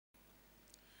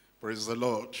Praise the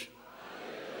Lord.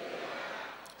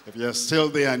 If you're still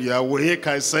there and you're awake,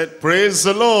 I said, praise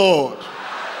the Lord.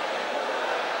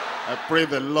 I pray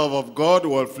the love of God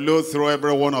will flow through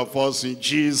every one of us in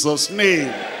Jesus'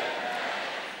 name.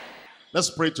 Let's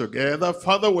pray together.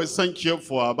 Father, we thank you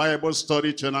for our Bible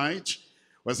study tonight.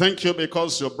 We thank you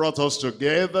because you brought us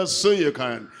together so you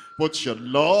can put your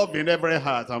love in every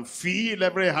heart and fill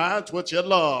every heart with your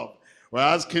love. We're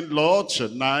asking, Lord,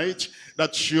 tonight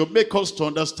that you make us to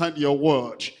understand your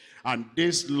word. And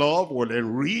this love will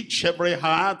enrich every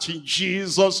heart in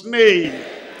Jesus' name.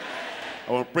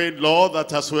 I will pray, Lord,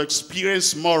 that as we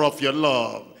experience more of your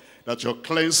love, that you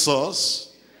cleanse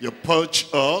us, you purge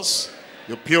us,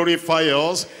 you purify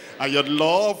us, and your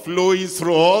love flowing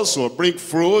through us will bring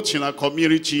fruit in our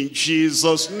community in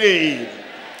Jesus' name.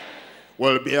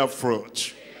 We'll bear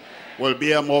fruit. We'll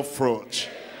bear more fruit.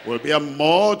 We'll bear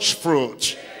much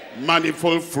fruit.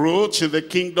 Manifold fruit in the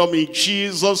kingdom in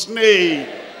Jesus' name.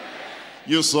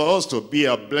 Use us to be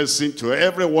a blessing to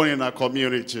everyone in our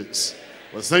communities.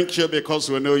 We thank you because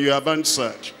we know you have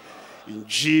answered. In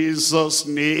Jesus'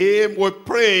 name we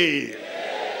pray.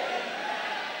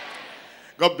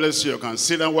 God bless you. You can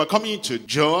sit down. We're coming to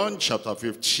John chapter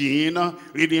 15,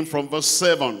 reading from verse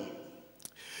 7.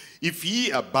 If ye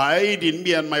abide in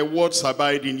me and my words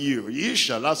abide in you, ye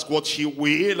shall ask what ye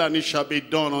will, and it shall be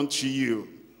done unto you.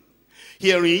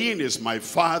 Herein is my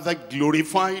Father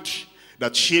glorified,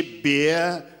 that ye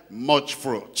bear much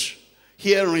fruit.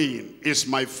 Herein is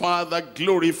my Father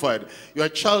glorified. You are a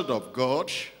child of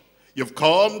God. You've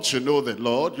come to know the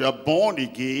Lord. You are born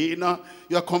again.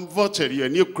 You are converted. You are a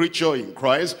new creature in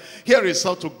Christ. Here is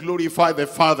how to glorify the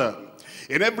Father.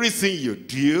 In everything you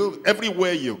do,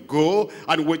 everywhere you go,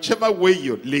 and whichever way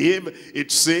you live, it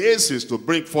says is to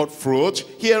bring forth fruit.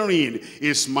 Herein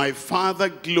is my Father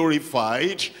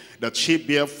glorified, that ye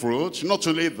bear fruit. Not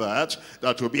only that,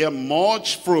 that will bear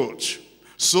much fruit.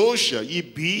 So shall ye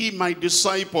be my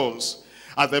disciples.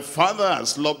 As the Father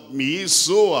has loved me,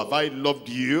 so have I loved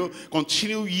you.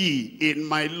 Continue ye in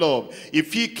my love.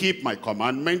 If ye keep my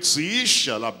commandments, ye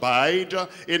shall abide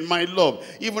in my love.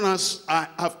 Even as I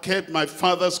have kept my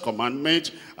Father's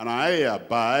commandment, and I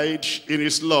abide in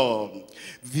his love.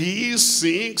 These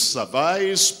things have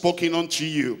I spoken unto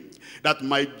you, that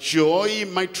my joy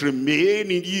might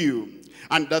remain in you,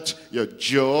 and that your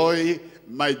joy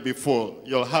might be full.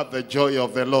 You'll have the joy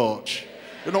of the Lord.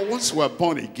 You know, once we're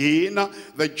born again,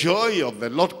 the joy of the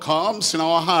Lord comes in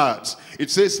our hearts. It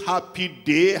says, happy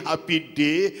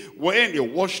day, when you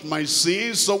washed my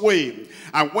sins away.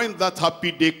 And when that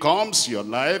happy day comes to your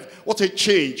life, what a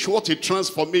change, what a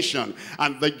transformation.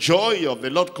 And the joy of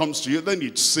the Lord comes to you, then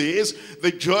it says,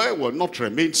 the joy will not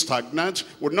remain stagnant,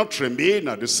 will not remain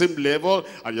at the same level,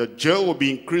 and your joy will be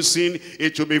increasing.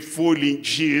 It will be full in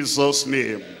Jesus'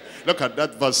 name. Look at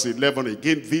that verse 11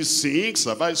 again. These things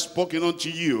have I spoken unto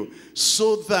you,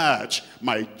 so that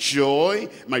my joy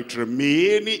might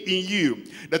remain in you.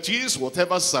 That is,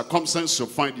 whatever circumstance you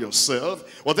find yourself,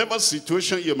 whatever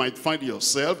situation you might find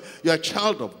yourself, you are a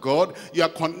child of God, you are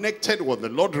connected with the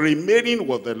Lord, remaining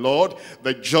with the Lord,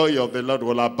 the joy of the Lord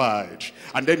will abide.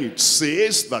 And then it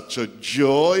says that your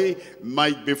joy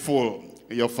might be full.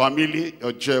 In your family,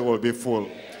 your joy will be full.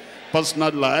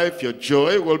 Personal life, your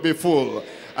joy will be full.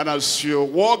 And as you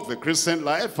walk the Christian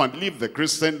life and live the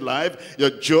Christian life, your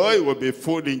joy will be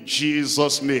full in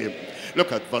Jesus' name.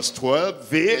 Look at verse 12.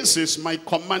 This is my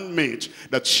commandment,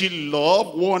 that ye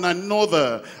love one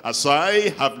another as I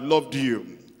have loved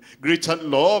you. Greater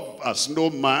love has no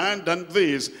man than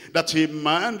this, that a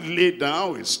man lay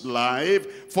down his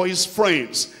life for his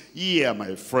friends. Ye are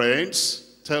my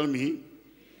friends. Tell me.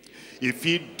 If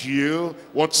ye do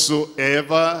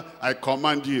whatsoever I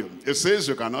command you. It says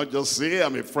you cannot just say,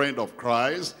 I'm a friend of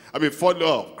Christ, I'm a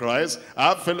follower of Christ, I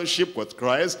have fellowship with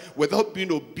Christ, without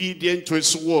being obedient to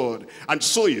his word. And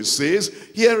so he says,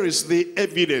 here is the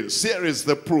evidence, here is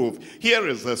the proof, here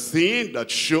is the thing that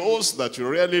shows that you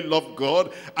really love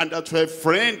God and that you're a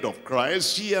friend of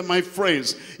Christ. Ye are my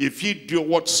friends, if ye do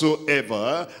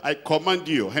whatsoever I command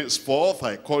you. Henceforth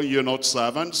I call you not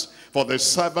servants, for the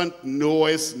servant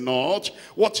knoweth not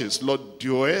what his Lord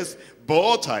doeth,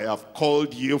 but I have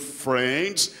called you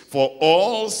friends, for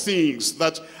all things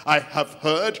that I have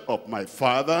heard of my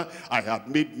Father, I have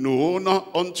made known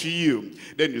unto you.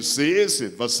 Then it says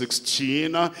in verse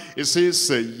 16, it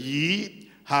says, ye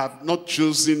have not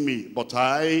chosen me, but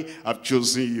I have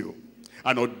chosen you,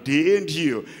 and ordained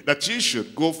you, that ye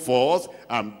should go forth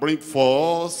and bring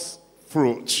forth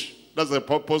fruit. That's the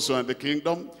purpose of the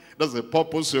kingdom. That's the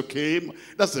purpose you came.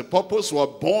 That's the purpose you were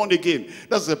born again.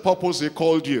 That's the purpose he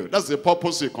called you. That's the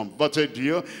purpose he converted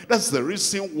you. That's the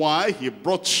reason why he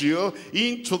brought you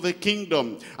into the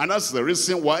kingdom. And that's the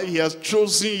reason why he has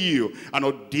chosen you and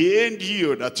ordained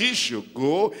you that he should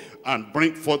go and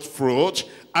bring forth fruit,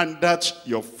 and that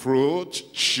your fruit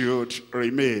should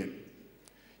remain.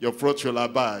 Your fruit will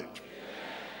abide.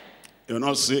 You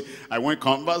know, see, I won't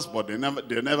converse, but they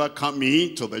never come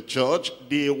into the church.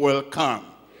 They will come.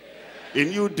 A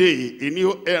new day, a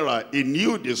new era, a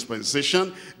new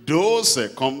dispensation. Those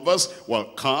converts will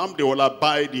come. They will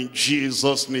abide in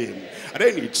Jesus' name. And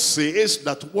then it says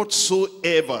that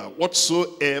whatsoever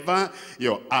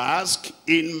you ask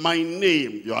in my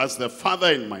name, you ask the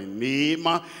Father in my name,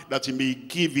 that he may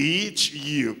give it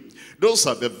you. Those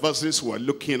are the verses we're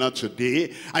looking at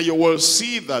today. And you will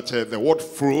see that the word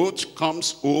fruit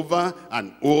comes over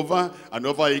and over and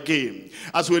over again.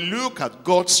 As we look at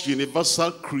God's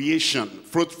universal creation,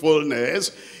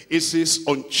 fruitfulness is his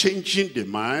unchanging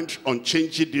demand,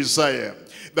 unchanging desire.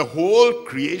 The whole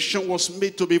creation was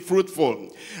made to be fruitful.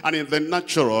 And in the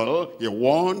natural, he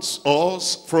wants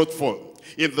us fruitful.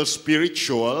 In the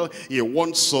spiritual, he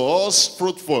wants us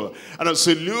fruitful. And as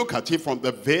you look at it from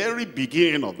the very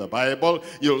beginning of the Bible,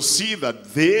 you'll see that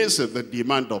this is the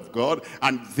demand of God,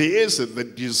 and this is the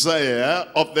desire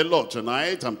of the Lord.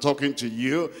 Tonight, I'm talking to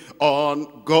you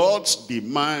on God's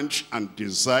demand and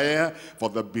desire for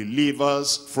the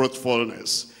believer's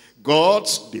fruitfulness.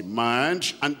 God's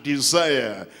demand and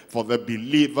desire for the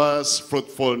believer's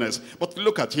fruitfulness. But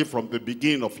look at it from the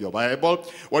beginning of your Bible.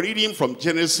 We're reading from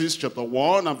Genesis chapter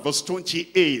 1 and verse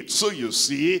 28. So you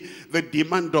see the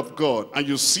demand of God, and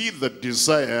you see the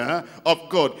desire of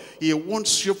God. He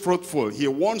wants you fruitful. He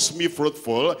wants me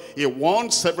fruitful. He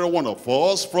wants every one of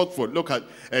us fruitful. Look at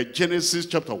Genesis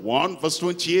chapter 1 verse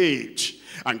 28.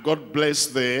 And God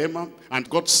blessed them, and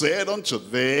God said unto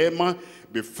them,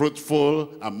 be fruitful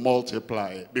and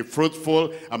multiply. Be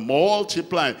fruitful and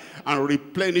multiply, and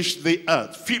replenish the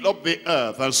earth. Fill up the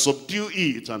earth and subdue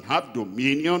it, and have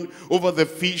dominion over the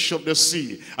fish of the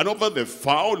sea, and over the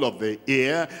fowl of the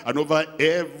air, and over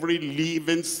every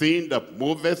living thing that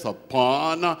moveth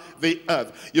upon the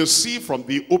earth. You see from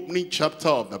the opening chapter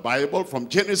of the Bible, from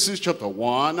Genesis chapter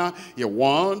 1, he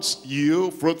wants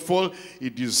you fruitful. He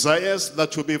desires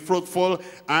that you be fruitful,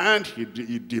 and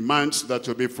he demands that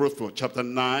you be fruitful. Chapter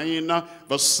 9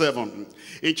 verse 7.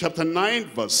 In chapter 9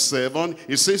 verse 7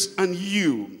 it says, and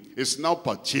you, is now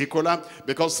particular,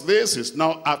 because this is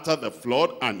now after the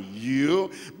flood. And you,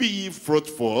 be ye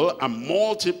fruitful and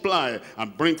multiply,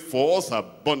 and bring forth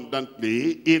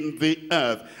abundantly in the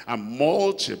earth, and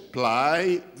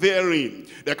multiply therein.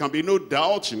 There can be no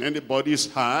doubt in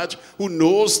anybody's heart who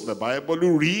knows the Bible,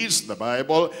 who reads the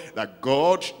Bible, that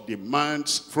God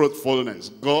demands fruitfulness.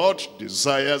 God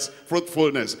desires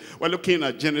fruitfulness. We're looking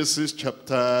at Genesis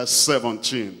chapter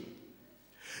 17.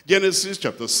 Genesis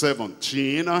chapter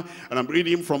 17, and I'm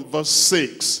reading from verse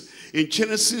 6. In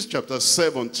Genesis chapter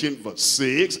 17 verse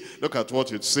 6, look at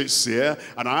what it says here.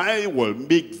 And I will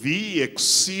make thee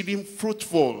exceeding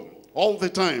fruitful. All the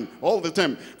time.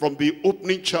 From the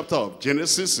opening chapter of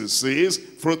Genesis, it says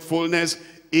fruitfulness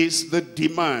is the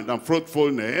demand, and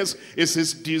fruitfulness is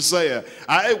his desire.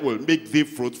 I will make thee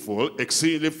fruitful,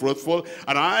 exceedingly fruitful,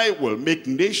 and I will make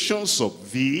nations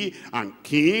of thee, and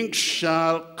kings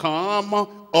shall come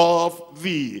of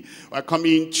thee. We're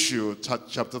coming to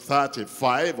chapter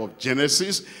 35 of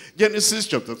Genesis. Genesis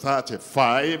chapter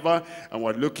 35, and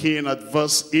we're looking at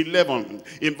verse 11.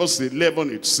 In verse 11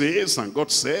 it says, and God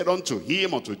said unto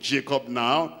him, unto Jacob,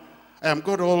 now I am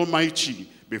God Almighty.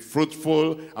 Be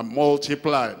fruitful and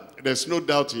multiply. There's no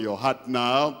doubt in your heart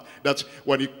now that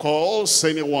when he calls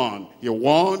anyone, he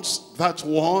wants that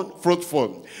one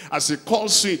fruitful. As he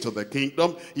calls you into the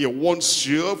kingdom, he wants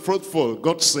you fruitful.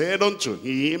 God said unto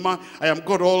him, I am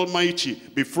God Almighty.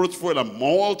 Be fruitful and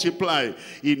multiply.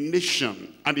 A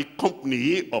nation and a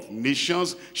company of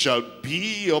nations shall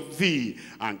be of thee,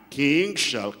 and kings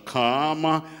shall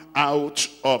come out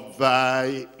of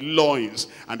thy loins.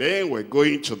 And then we're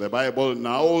going to the Bible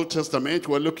now, Old Testament.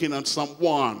 We're looking at Psalm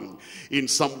 1. In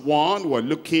Psalm 1, we're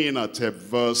looking at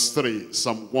verse 3.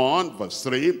 Psalm 1, verse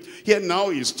 3. Here now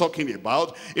he's talking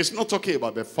about, it's not talking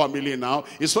about the family now,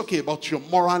 he's talking about your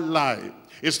moral life.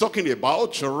 It's talking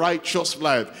about your righteous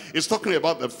life. It's talking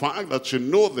about the fact that you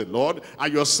know the Lord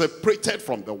and you're separated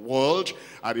from the world,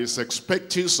 and is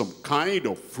expecting some kind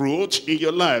of fruit in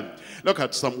your life. Look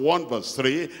at Psalm 1 verse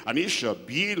 3. And he shall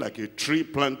be like a tree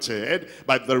planted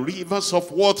by the rivers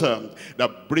of water,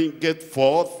 that bringeth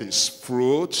forth his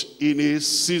fruit in his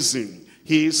season.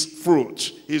 His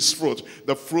fruit,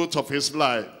 the fruit of his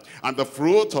life. and the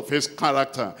fruit of his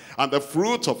character, and the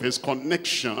fruit of his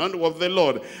connection with the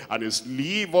Lord. And his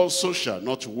leaf also shall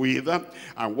not wither,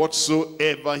 and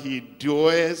whatsoever he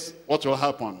doeth, what will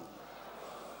happen?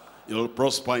 You'll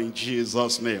prosper in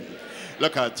Jesus' name.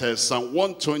 Look at Psalm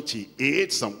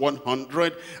 128, Psalm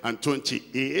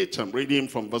 128. I'm reading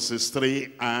from verses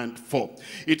 3 and 4.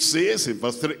 It says in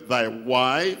verse 3, thy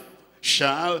wife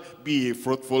shall be a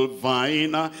fruitful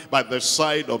vine by the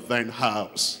side of thine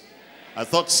house. I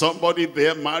thought somebody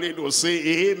there married will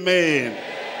say amen.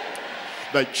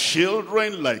 Thy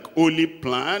children like olive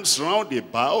plants round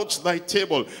about thy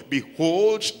table.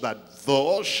 Behold, that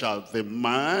thus shall the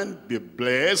man be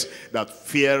blessed that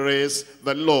feareth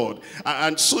the Lord.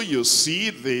 And so you see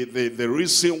the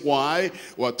reason why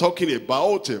we're talking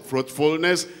about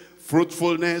fruitfulness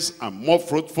and more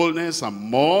fruitfulness and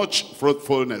much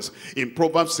fruitfulness. In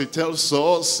Proverbs it tells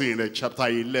us in chapter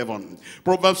 11.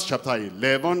 Proverbs chapter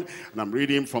 11, and I'm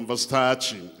reading from verse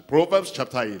 30. Proverbs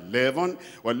chapter 11,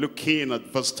 we're looking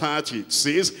at verse 30. It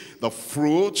says, the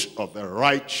fruit of the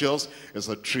righteous is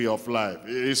a tree of life.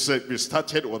 It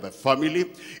started with a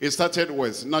family. It started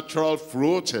with natural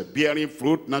fruit, bearing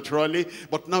fruit naturally.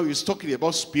 But now he's talking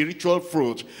about spiritual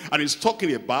fruit. And he's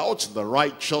talking about the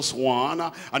righteous one.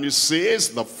 And he says,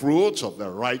 the fruit of the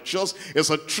righteous is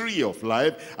a tree of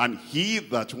life. And he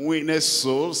that winneth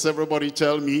souls, everybody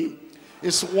tell me,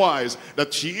 is wise.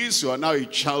 That is, you are now a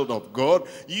child of God.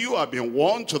 You have been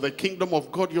won to the kingdom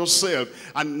of God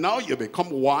yourself. And now you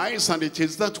become wise, and it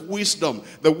is that wisdom,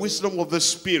 the wisdom of the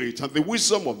Spirit, and the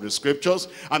wisdom of the scriptures,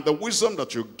 and the wisdom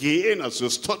that you gain as you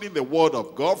study the word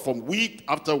of God from week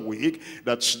after week,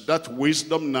 that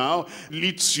wisdom now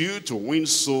leads you to win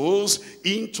souls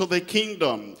into the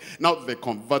kingdom. Now the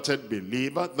converted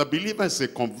believer, the believer is a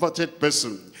converted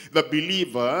person. The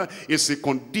believer is a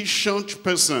conditioned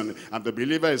person, and the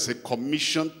believer is a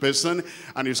commissioned person,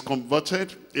 and is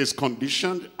converted, is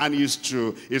conditioned, and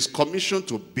is commissioned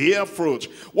to bear fruit.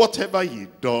 Whatever he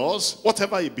does,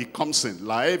 whatever he becomes in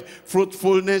life,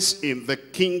 fruitfulness in the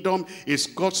kingdom is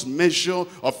God's measure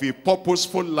of a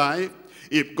purposeful life,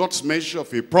 God's measure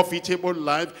of a profitable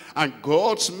life, and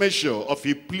God's measure of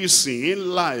a pleasing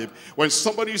life. When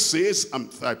somebody says,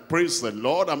 I praise the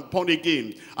Lord, I'm born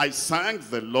again, I thank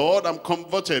the Lord, I'm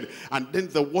converted, and then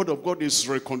the word of God is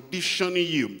reconditioning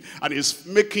you, and is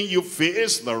making you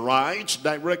face the right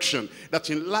direction. That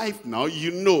in life now,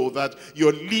 you know that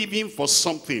you're living for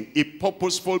something, a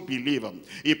purposeful believer,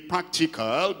 a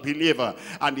practical believer,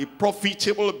 and a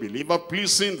profitable believer,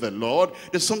 pleasing the Lord.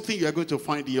 There's something you're going to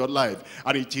find in your life,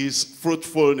 and it is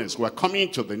fruitfulness. We're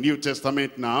coming to the New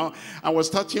Testament now, and we're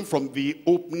starting from the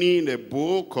opening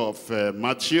book of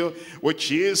Matthew,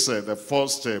 which is the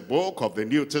first book of the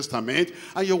New Testament.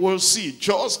 And you will see,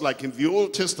 just like in the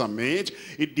Old Testament,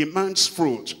 it demands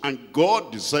fruit, and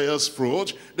God desires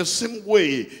fruit the same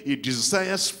way he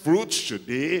desires fruit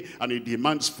today, and he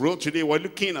demands fruit today. We're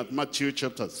looking at Matthew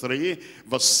chapter 3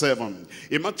 verse 7.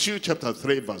 In Matthew chapter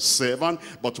 3 verse 7,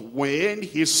 but when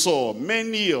he saw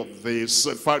many of the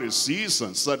Pharisees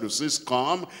and Sadducees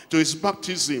come to his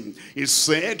baptism, he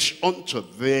said unto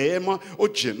them, O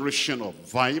generation of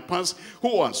vipers,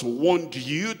 who has warned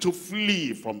you to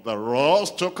flee from the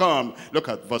wrath to come? Look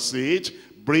at verse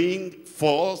 8. Bring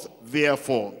forth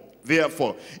therefore,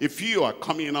 if you are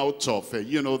coming out of,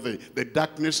 the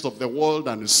darkness of the world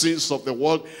and the sins of the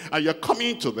world, and you're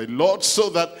coming to the Lord so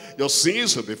that your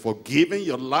sins will be forgiven,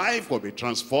 your life will be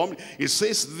transformed, it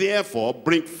says, therefore,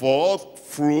 bring forth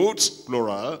fruits,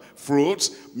 plural,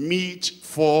 fruits, meet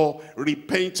for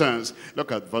repentance.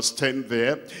 Look at verse 10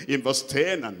 there. In verse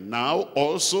 10, and now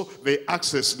also the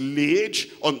axe is laid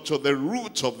unto the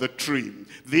root of the tree.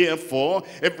 Therefore,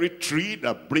 every tree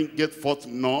that bringeth forth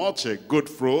not a good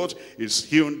fruit is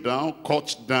hewn down,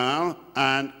 cut down,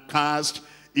 and cast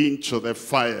into the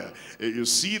fire. You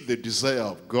see the desire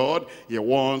of God. He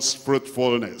wants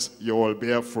fruitfulness. You will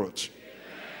bear fruit.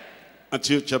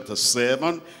 Matthew chapter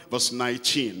 7 verse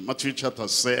 19. Matthew chapter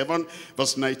 7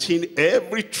 verse 19.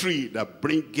 Every tree that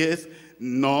bringeth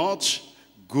not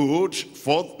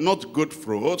good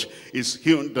fruit is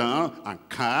hewn down and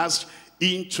cast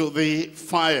into the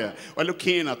fire. We're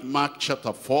looking at Mark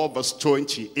chapter 4 verse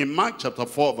 20. In Mark chapter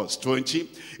 4 verse 20,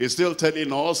 it's still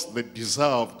telling us the desire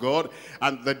of God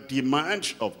and the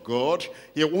demand of God.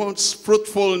 He wants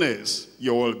fruitfulness.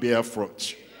 You will bear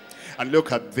fruit. And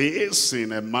look at this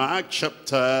in Mark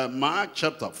chapter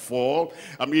 4.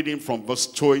 I'm reading from verse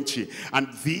 20. And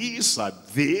these are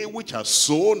they which are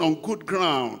sown on good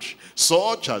ground,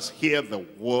 such as hear the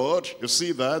word. You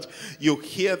see that? You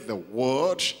hear the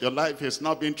word. Your life is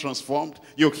not being transformed.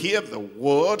 You hear the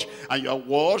word and you are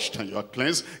washed and you are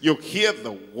cleansed. You hear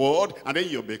the word and then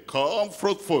you become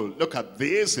fruitful. Look at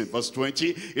this in verse 20.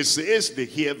 It says they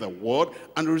hear the word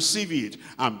and receive it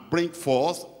and bring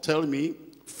forth, tell me,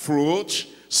 fruit.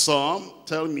 Some,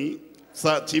 tell me,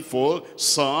 30-fold,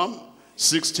 some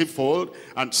 60-fold,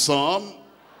 and some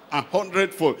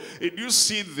 100-fold. Did you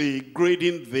see the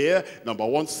grading there? Number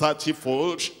 1,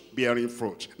 30-fold, bearing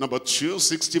fruit. Number 2,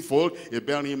 60-fold, is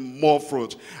bearing more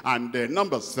fruit. And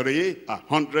number 3,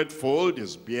 100-fold,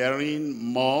 is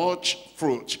bearing much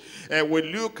fruit. We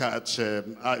look at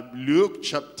Luke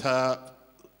chapter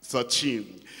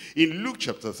 13. In Luke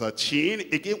chapter 13,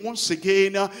 once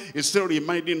again, it's still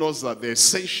reminding us that the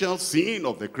essential thing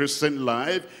of the Christian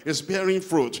life is bearing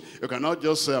fruit. You cannot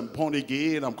just say, I'm born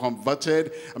again, I'm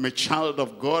converted, I'm a child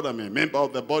of God, I'm a member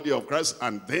of the body of Christ,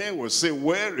 and then we'll say,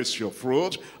 where is your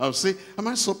fruit? I'll say, am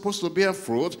I supposed to bear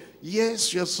fruit?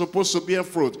 Yes, you're supposed to bear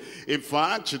fruit. In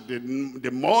fact, the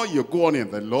more you go on in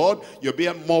the Lord, you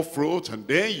bear more fruit, and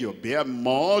then you bear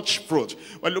much fruit.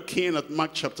 We're looking at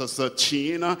Mark chapter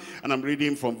 13, and I'm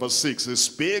reading from verse 6. He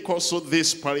spake also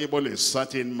this parable: a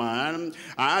certain man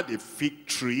had a fig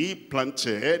tree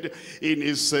planted in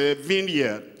his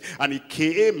vineyard, and he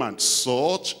came and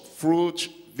sought fruit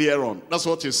thereon. That's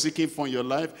what he's seeking for in your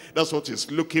life. That's what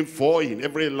he's looking for in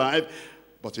every life.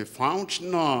 But he found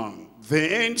none.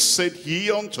 Then said he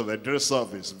unto the dresser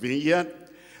of his vineyard,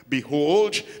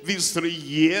 behold, these 3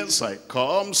 years I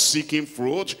come seeking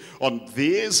fruit on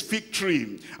this fig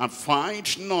tree, and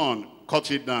find none. Cut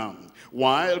it down,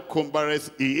 while cumbereth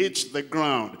it the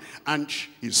ground. And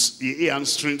he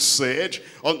answering said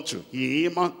unto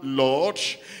him, Lord,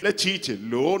 let it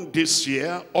alone this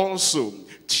year also,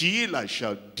 till I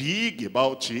shall dig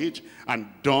about it and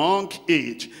dung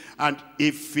it, and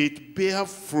if it bear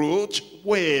fruit,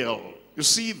 well. You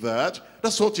see that?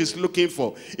 That's what he's looking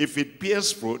for. If it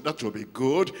bears fruit, that will be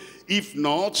good. If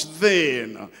not,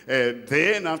 then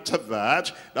after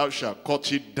that, thou shalt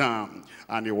cut it down.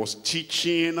 And he was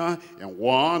teaching in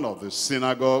one of the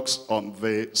synagogues on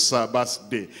the Sabbath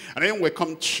day. And then we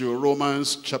come to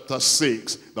Romans chapter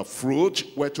 6, the fruit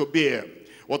we're to bear.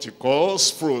 What he calls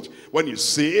fruit. When he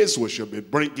says we should be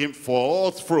bringing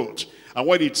forth fruit. And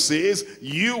when it says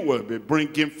you will be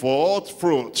bringing forth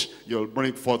fruit, you'll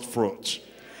bring forth fruit.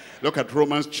 Look at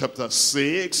Romans chapter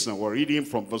 6, and we're reading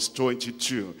from verse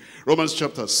 22. Romans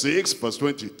chapter 6, verse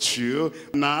 22.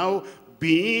 Now,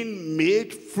 being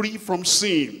made free from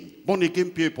sin, born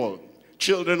again people,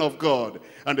 children of God,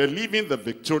 and they're living the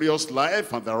victorious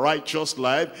life and the righteous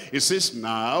life. It says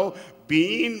now,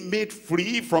 being made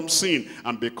free from sin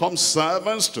and become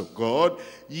servants to God,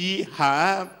 ye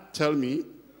have, tell me,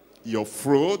 your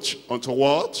fruit unto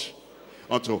what?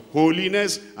 Unto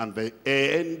holiness, and the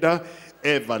end,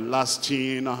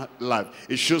 everlasting life.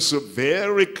 It shows you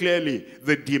very clearly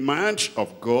the demand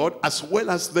of God as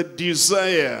well as the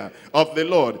desire of the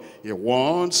Lord. He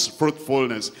wants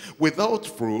fruitfulness. Without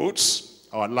fruits,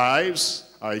 our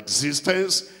lives, our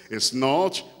existence is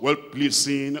not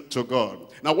well-pleasing to God.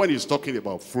 Now, when he's talking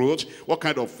about fruit, what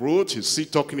kind of fruit is he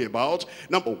talking about?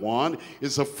 Number 1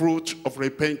 is the fruit of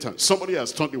repentance. Somebody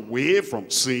has turned away from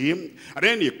sin, and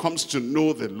then he comes to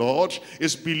know the Lord,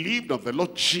 is believed of the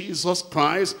Lord Jesus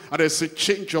Christ, and there's a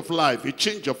change of life, a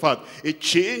change of heart, a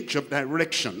change of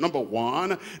direction. Number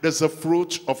 1, there's the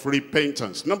fruit of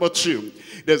repentance. Number 2,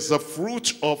 there's the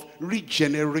fruit of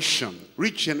regeneration.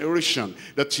 Regeneration.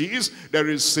 That is, there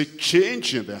is a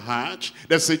change in the heart,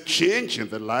 there's a change in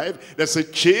the life, there's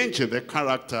a change in the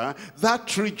character.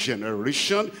 That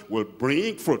regeneration will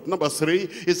bring fruit. Number 3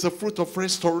 is the fruit of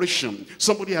restoration.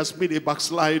 Somebody has been a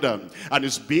backslider and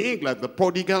is being like the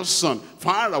prodigal son,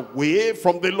 far away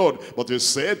from the Lord. But he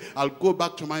said, I'll go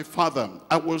back to my father.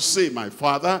 I will say, my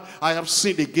father, I have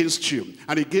sinned against you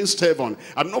and against heaven.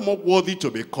 I'm no more worthy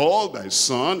to be called thy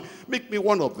son. Make me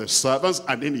one of the servants.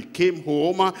 And then he came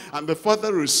home, and the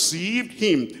father received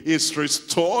him. He is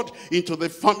restored into the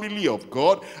family of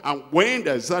God. And when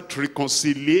there's that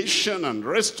reconciliation and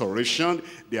restoration,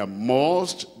 there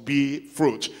must be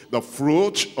fruit. The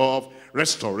fruit of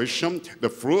restoration, the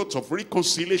fruit of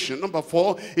reconciliation. Number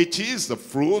 4, it is the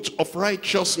fruit of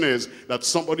righteousness, that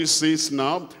somebody says,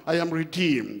 now I am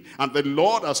redeemed and the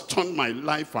Lord has turned my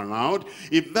life around.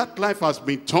 If that life has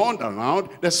been turned around,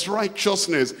 there's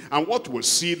righteousness. And what we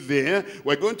see there,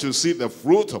 we're going to see the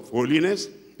fruit of holiness,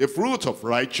 The fruit of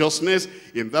righteousness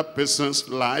in that person's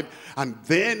life. And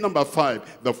then number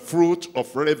 5, the fruit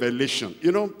of revelation.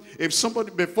 You know, if somebody,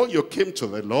 before you came to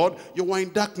the Lord, you were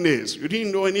in darkness. You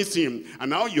didn't know anything. And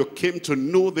now you came to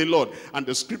know the Lord. And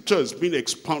the scripture has been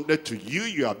expounded to you.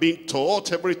 You are being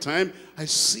taught every time. I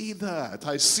see that.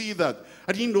 I see that.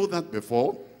 I didn't know that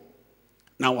before.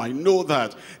 Now I know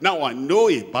that. Now I know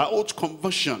about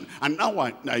conversion. And now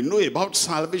I know about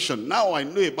salvation. Now I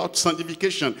know about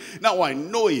sanctification. Now I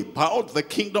know about the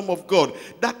kingdom of God.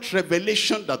 That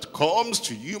revelation that comes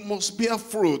to you must bear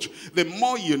fruit. The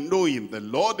more you know in the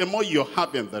Lord, the more you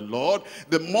have in the Lord,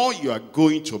 the more you are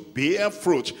going to bear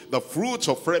fruit. The fruit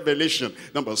of revelation.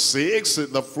 Number 6,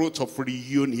 the fruit of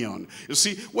reunion. You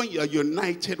see, when you are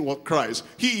united with Christ,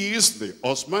 he is the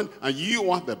husband and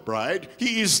you are the bride.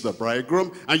 He is the bridegroom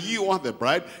and you are the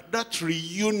bride. That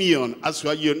reunion, as you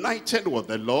are united with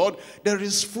the Lord, there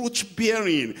is fruit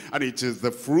bearing, and it is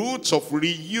the fruit of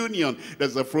reunion.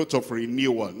 There's the fruit of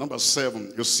renewal. Number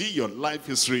 7, you see your life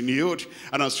is renewed,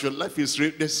 and as your life is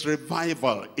renewed, there's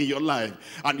revival in your life,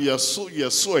 and you are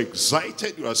so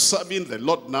excited. You are serving the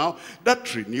Lord now.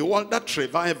 That renewal, that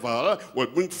revival will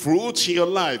bring fruit in your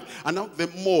life. And now the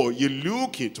more you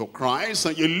look into Christ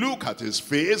and you look at his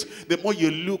face, the more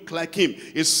you look like him.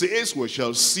 It says we shall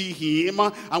see him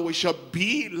and we shall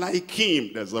be like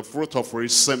him. There's the fruit of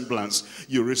resemblance.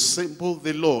 You resemble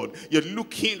the Lord. You're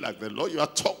looking like the Lord. You are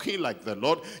talking like the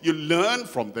Lord. You learn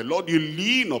from the Lord. You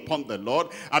lean upon the Lord.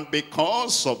 And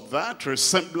because of that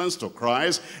resemblance to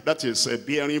Christ, that is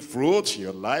bearing fruit in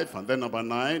your life. And then number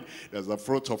 9, there's the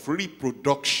fruit of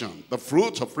reproduction. The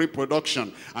fruit of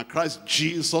reproduction. And Christ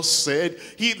Jesus said,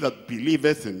 he that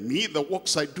believeth in me, the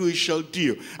works I do, he shall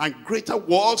do. And greater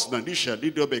works than he shall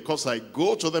do, because I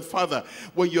go to the Father.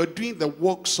 When you're doing the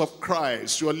works of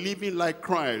Christ, you're living like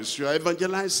Christ, you're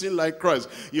evangelizing like Christ,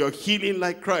 you're healing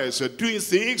like Christ, you're doing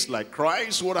things like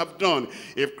Christ would have done.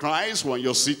 If Christ were in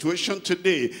your situation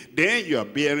today, then you are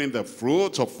bearing the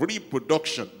fruit of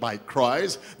reproduction by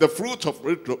Christ, the fruit of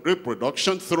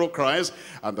reproduction through Christ,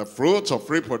 and the fruit of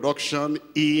reproduction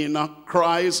in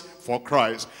Christ for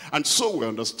Christ. And so we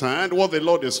understand what the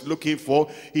Lord is looking for.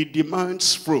 He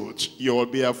demands fruit, you will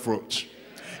bear fruit.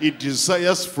 He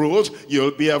desires fruit, you'll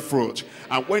bear fruit.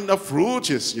 And when the fruit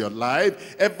is in your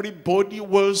life, everybody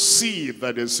will see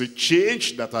that there's a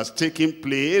change that has taken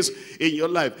place in your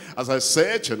life. As I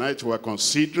said tonight, we're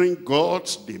considering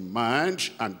God's demand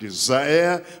and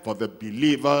desire for the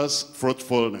believer's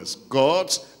fruitfulness.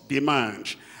 God's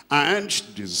demand and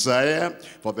desire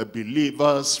for the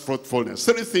believer's fruitfulness.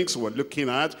 3 things we're looking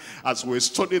at as we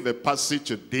study the passage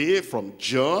today from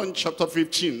John chapter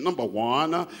 15. Number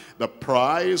 1, the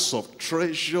price of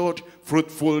treasured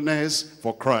fruitfulness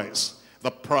for Christ.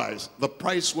 The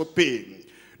price we're paying.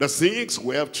 The things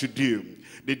we have to do.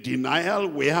 The denial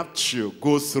we have to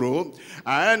go through,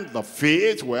 and the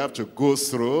faith we have to go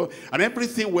through, and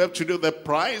everything we have to do, the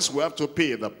price we have to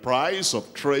pay, the price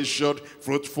of treasured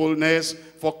fruitfulness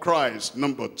for Christ.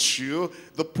 Number 2,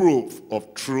 the proof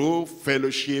of true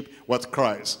fellowship with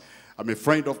Christ. I'm a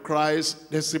friend of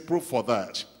Christ, there's a proof for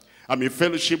that. I'm in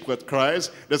fellowship with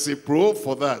Christ, there's a proof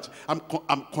for that. I'm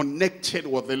connected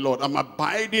with the Lord. I'm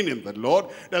abiding in the Lord.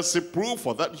 There's a proof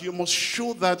for that. You must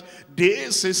show that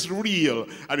this is real.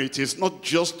 And it is not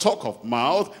just talk of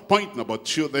mouth. Point number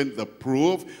 2, then the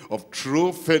proof of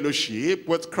true fellowship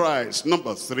with Christ.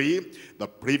 Number 3, the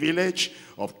privilege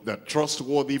of the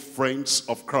trustworthy friends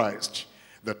of Christ.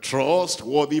 The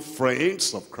trustworthy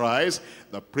friends of Christ,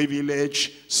 the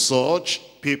privilege such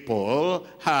people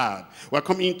have. We're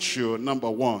coming to number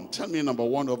 1. Tell me number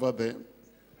 1 over there.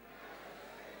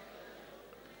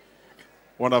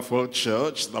 Wonderful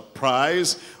church, the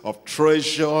price of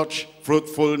treasured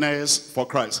fruitfulness for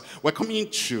Christ. We're coming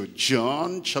to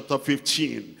John chapter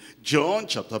 15. John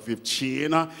chapter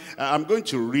 15, I'm going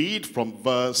to read from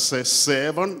verse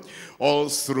 7 all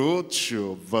through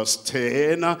to verse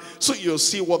 10. So you'll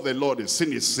see what the Lord is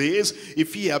saying. He says,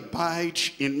 if ye abide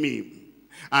in me,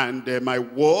 and my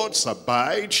words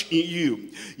abide in you,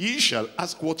 ye shall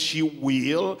ask what ye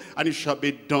will, and it shall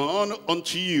be done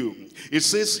unto you. It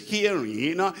says,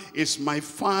 herein is my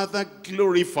Father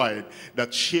glorified,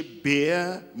 that ye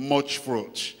bear much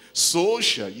fruit. So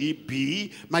shall ye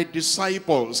be my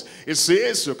disciples. It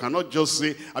says you cannot just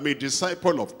say, I'm a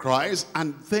disciple of Christ,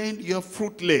 and then you're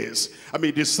fruitless. I'm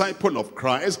a disciple of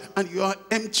Christ, and you are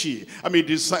empty. I'm a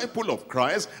disciple of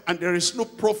Christ, and there is no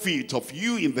profit of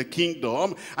you in the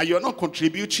kingdom, and you're not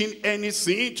contributing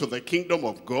anything to the kingdom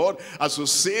of God, as you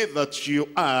say that you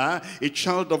are a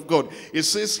child of God. It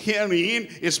says, herein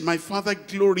is my Father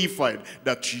glorified,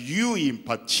 that you in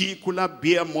particular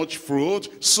bear much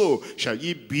fruit. So shall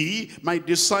ye be be my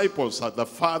disciples. As the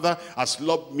Father has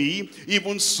loved me,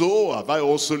 even so have I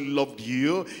also loved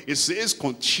you. It says,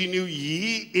 continue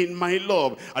ye in my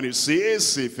love. And it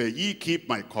says, if ye keep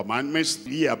my commandments,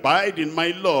 ye abide in my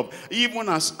love, even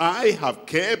as I have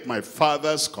kept my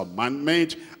Father's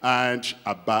commandment and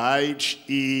abide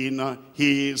in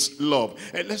his love.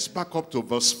 And let's back up to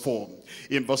verse 4.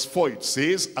 In verse 4 it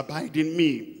says, abide in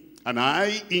me, and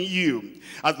I in you.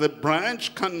 As the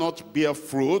branch cannot bear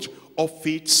fruit of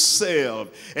itself,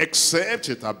 except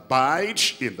it abide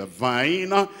in the vine,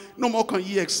 no more can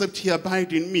ye except ye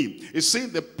abide in me. It's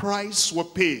saying the price we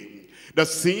pay, the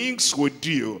things we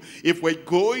do, if we're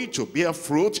going to bear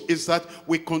fruit, is that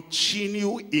we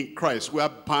continue in Christ. We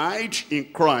abide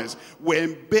in Christ. We're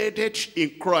embedded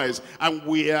in Christ. And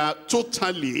we are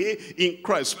totally in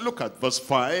Christ. Look at verse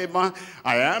 5.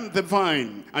 I am the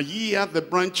vine, and ye are the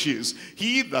branches.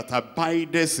 He that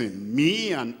abideth in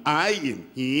me, and I in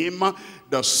him,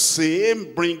 the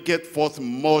same bringeth forth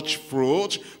much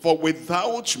fruit, for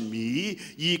without me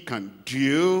ye can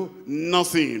do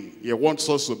nothing. He wants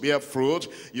us to bear fruit.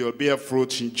 You'll bear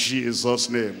fruit in Jesus'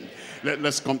 name.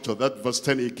 Let's come to that verse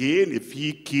 10 again. If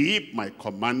ye keep my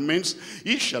commandments,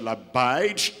 ye shall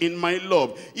abide in my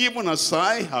love, even as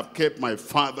I have kept my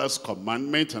Father's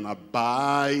commandment and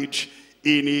abide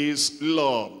in his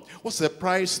love. What's the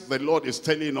price the Lord is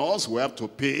telling us we have to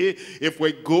pay if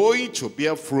we're going to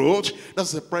bear fruit?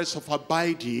 That's the price of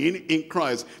abiding in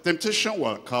Christ. Temptation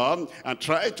will come and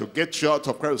try to get you out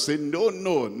of Christ. Say, no,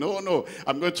 no, no, no.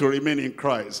 I'm going to remain in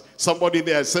Christ. Somebody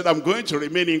there said, I'm going to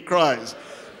remain in Christ.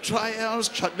 Trials,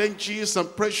 challenges,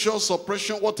 and pressures,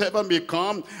 oppression, whatever may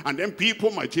come, and then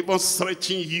people might even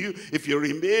threaten you if you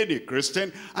remain a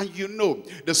Christian. And you know,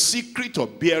 the secret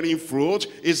of bearing fruit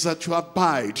is that you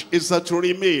abide, is that you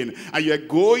remain, and you are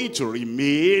going to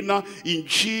remain in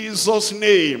Jesus'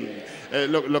 name.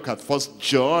 Look at 1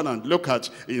 John and look at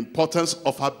the importance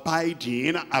of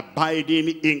abiding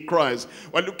in Christ.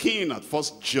 We're looking at 1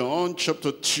 John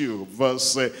chapter 2,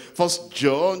 verse 1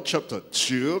 John chapter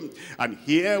 2, and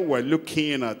here we're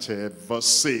looking at verse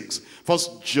 6. 1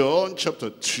 John chapter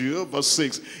 2, verse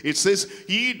 6. It says,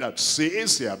 he that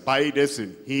says he abideth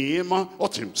in him,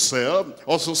 ought himself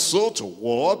also so to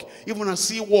walk, even as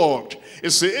he walked.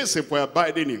 It says, if we're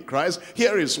abiding in Christ,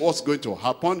 here is what's going to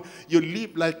happen. You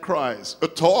live like Christ. You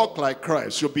talk like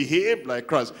Christ. You behave like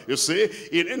Christ. You see,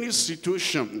 in any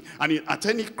situation and at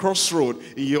any crossroad,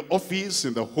 in your office,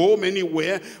 in the home,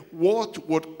 anywhere, what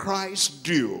would Christ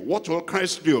do? What will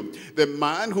Christ do? The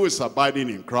man who is abiding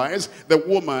in Christ, the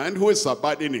woman who is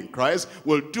abiding in Christ,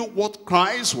 will do what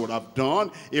Christ would have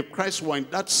done if Christ were in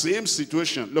that same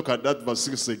situation. Look at that verse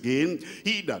 6 again.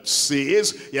 He that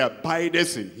says he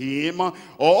abideth in him,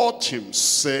 ought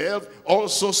himself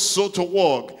also so to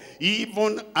walk,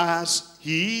 even as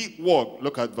he walked.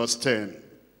 Look at verse 10.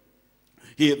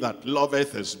 He that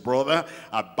loveth his brother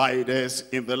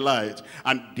abideth in the light,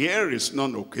 and there is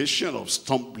none occasion of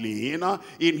stumbling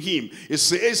in him. It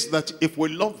says that if we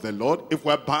love the Lord, if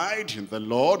we abide in the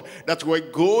Lord, that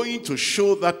we're going to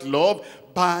show that love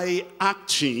by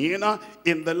acting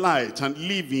in the light and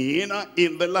living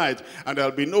in the light, and there'll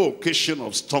be no occasion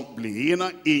of stumbling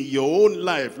in your own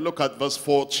life. Look at verse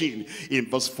 14. In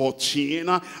verse 14,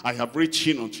 I have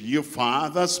written unto you,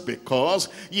 fathers, because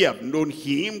ye have known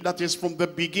him that is from the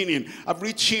beginning. I've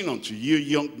written unto you,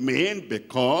 young men,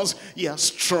 because ye are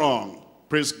strong.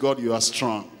 Praise God, you are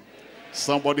strong.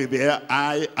 Somebody there,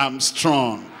 I am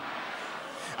strong.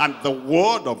 And the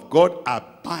word of God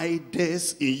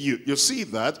abideth in you. You see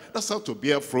that? That's how to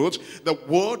bear fruit. The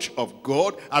word of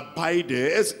God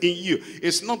abideth in you.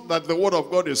 It's not that the word of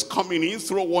God is coming in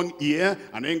through one ear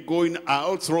and then going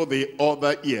out through the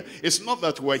other ear. It's not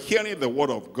that we're hearing the word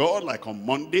of God like on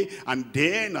Monday, and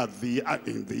then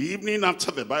in the evening after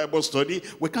the Bible study,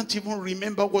 we can't even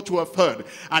remember what we have heard.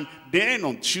 And then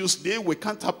on Tuesday, we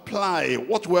can't apply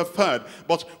what we have heard.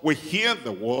 But we hear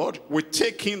the word, we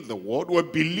take in the word, we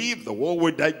believe the word,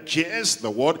 we digest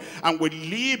the word, and we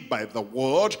live by the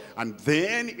word. And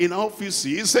then in our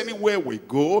offices, anywhere we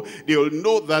go, they'll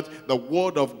know that the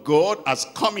word of God has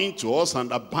come into us and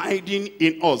abiding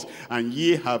in us. And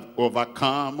ye have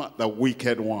overcome the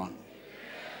wicked one.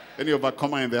 Any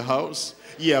overcomer in the house?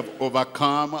 Ye have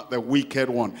overcome the wicked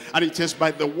one. And it is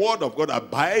by the word of God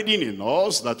abiding in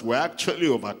us that we actually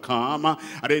overcome. And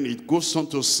then it goes on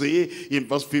to say in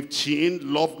verse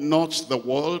 15, love not the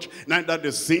world, neither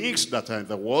the things that are in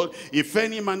the world. If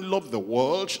any man love the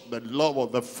world, the love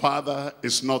of the Father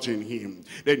is not in him.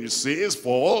 Then it says,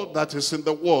 for all that is in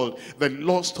the world, the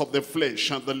lust of the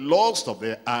flesh and the lust of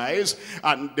the eyes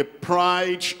and the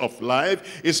pride of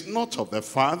life is not of the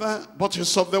Father, but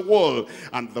is of the world.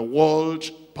 And the world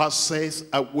passeth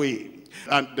away,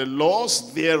 and the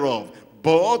laws thereof.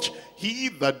 But he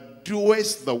that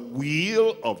doeth the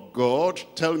will of God,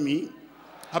 tell me,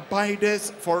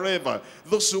 abideth forever.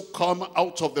 Those who come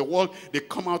out of the world, they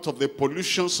come out of the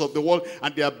pollutions of the world,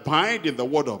 and they abide in the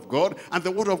word of God, and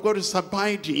the word of God is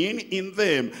abiding in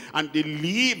them, and they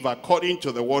live according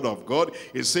to the word of God.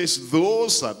 It says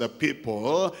those are the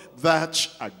people that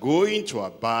are going to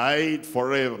abide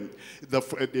forever.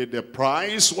 The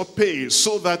price was paid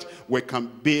so that we can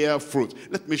bear fruit.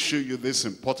 Let me show you this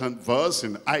important verse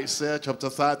in Isaiah chapter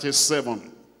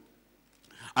 37.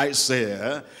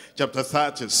 Isaiah chapter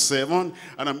 37,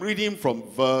 and I'm reading from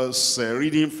verse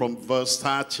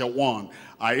 31.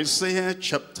 Isaiah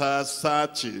chapter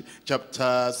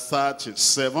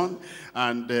 37,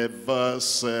 and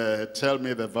verse, tell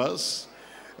me the verse,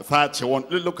 31.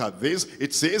 Look at this.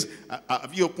 It says,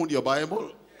 have you opened your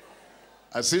Bible?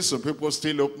 I see some people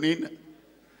still opening.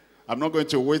 I'm not going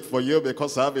to wait for you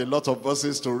because I have a lot of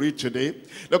verses to read today.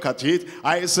 Look at it.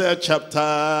 Isaiah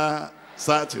chapter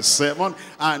 37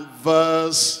 and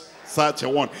verse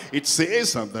 31. It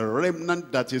says, and the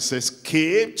remnant that is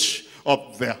escaped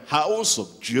of the house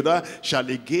of Judah shall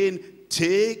again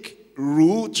take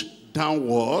root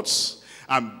downwards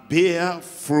and bear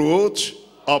fruit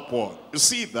upward. You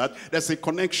see that? There's a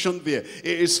connection there.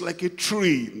 It's like a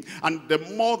tree. And the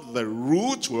more the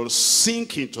root will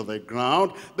sink into the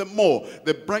ground, the more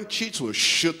the branches will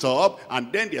shoot up, and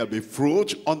then there'll be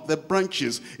fruit on the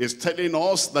branches. It's telling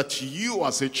us that you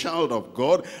as a child of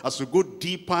God, as you go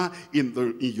deeper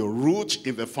in your root,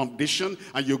 in the foundation,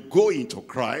 and you go into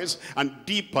Christ, and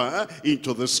deeper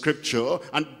into the scripture,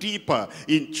 and deeper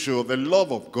into the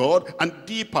love of God, and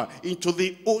deeper into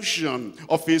the ocean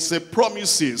of his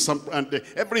promises, and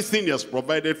everything he has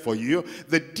provided for you,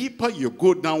 the deeper you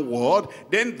go downward,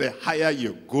 then the higher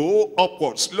you go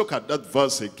upwards. Look at that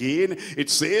verse again.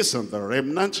 It says, and the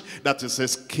remnant that is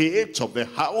escaped of the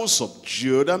house of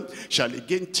Judah shall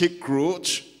again take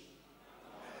root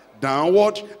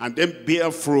downward and then bear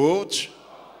fruit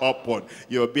upward.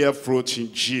 You'll bear fruit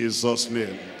in Jesus'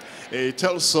 name. It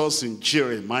tells us in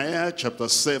Jeremiah chapter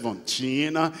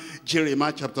 17.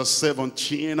 Jeremiah chapter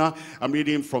 17. I'm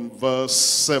reading from verse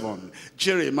 7.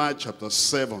 Jeremiah chapter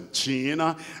 17.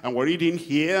 And we're reading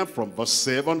here from verse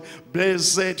 7.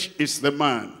 Blessed is the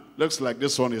man. Looks like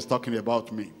this one is talking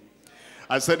about me.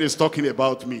 I said it's talking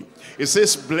about me. It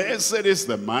says, blessed is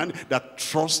the man that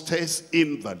trusteth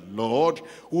in the Lord,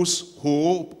 whose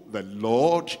hope the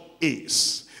Lord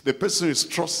is. The person who is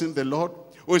trusting the Lord,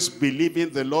 who is believing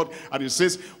the Lord, and he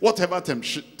says, whatever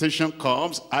temptation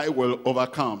comes, I will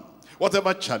overcome.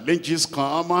 Whatever challenges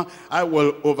come, I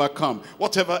will overcome.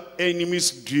 Whatever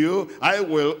enemies do, I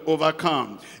will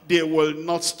overcome. They will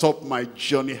not stop my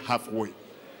journey halfway.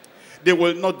 They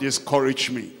will not discourage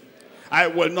me. I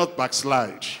will not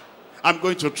backslide. I'm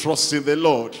going to trust in the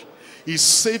Lord. He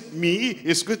saved me,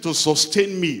 he's going to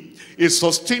sustain me. He's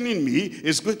sustaining me,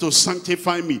 he's going to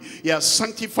sanctify me. He has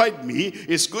sanctified me,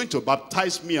 he's going to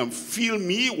baptize me and fill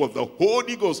me with the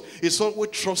Holy Ghost. He's always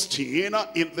trusting in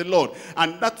the Lord.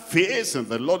 And that faith in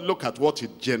the Lord, look at what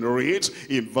it generates.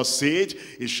 In verse 8,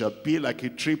 it shall be like a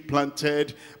tree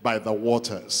planted by the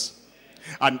waters,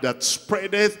 and that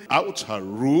spreadeth out her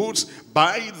roots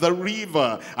by the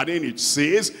river. And then it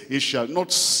says, it shall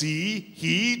not see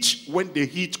heat when the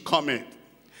heat cometh,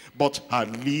 but her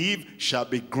leaf shall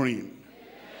be green.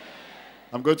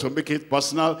 I'm going to make it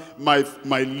personal. My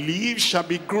leaf shall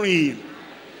be green.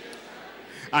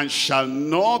 And shall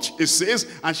not, it says,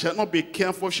 and shall not be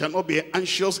careful, shall not be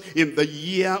anxious in the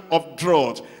year of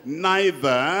drought,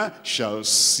 neither shall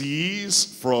cease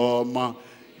from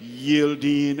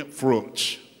yielding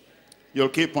fruit. You'll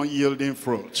keep on yielding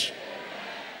fruit.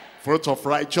 Fruit of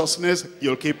righteousness,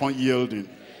 you'll keep on yielding.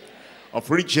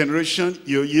 Of regeneration,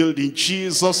 you'll yield in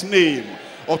Jesus' name.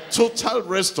 Of total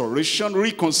restoration,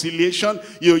 reconciliation,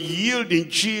 you'll yield in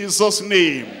Jesus'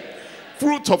 name.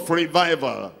 Fruit of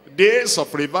revival. Days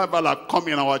of revival are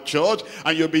coming in our church,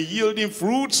 and you'll be yielding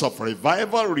fruits of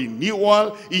revival,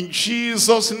 renewal in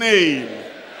Jesus' name.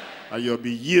 And you'll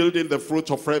be yielding the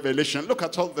fruit of revelation. Look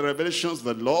at all the revelations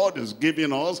the Lord is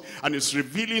giving us, and it's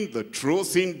revealing the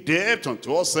truth in depth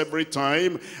unto us every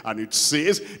time. And it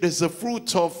says there's a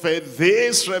fruit of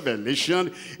this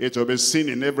revelation. It will be seen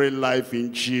in every life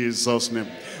in Jesus' name.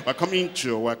 We're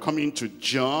coming to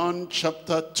John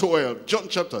chapter 12. John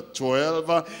chapter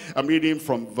 12, I'm reading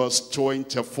from verse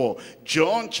 24.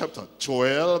 John chapter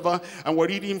 12, and we're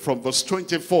reading from verse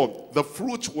 24. The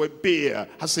fruit we bear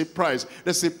has a price.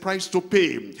 There's a price price to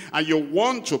pay. And you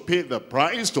want to pay the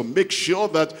price to make sure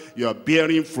that you are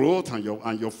bearing fruit and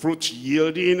your fruit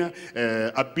yielding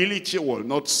ability will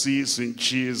not cease in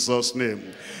Jesus'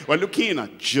 name. We're looking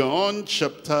at John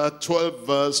chapter 12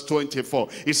 verse 24.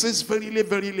 It says, verily,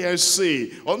 verily, I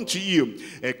say unto you,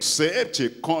 except a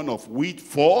corn of wheat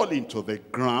fall into the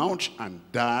ground and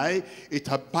die, it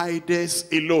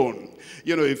abideth alone.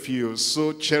 You know, if you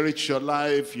so cherish your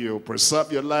life, you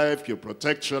preserve your life, you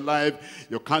protect your life,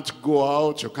 you can't go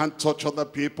out, you can't touch other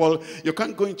people, you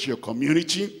can't go into your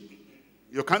community,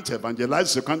 you can't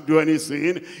evangelize, you can't do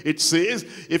anything. It says,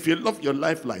 if you love your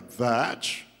life like that,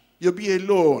 you'll be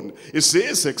alone. It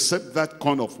says, except that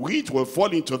corn of wheat will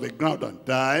fall into the ground and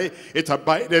die, it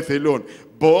abideth alone.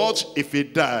 But if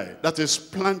it die, that is,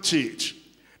 plant it,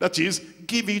 that is,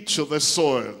 give it to the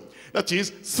soil, that is,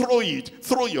 throw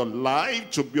your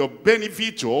life to be of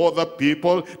benefit to other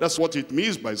people. That's what it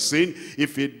means by saying,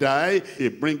 if it die,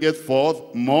 it bringeth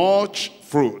forth much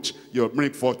fruit. You'll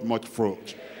bring forth much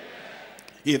fruit.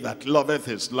 He that loveth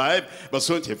his life, verse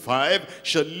 25,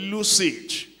 shall lose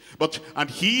it. And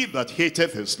he that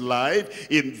hateth his life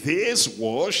in this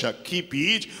world shall keep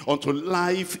it unto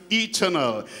life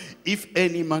eternal. If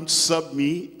any man serve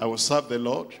me, I will serve the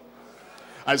Lord.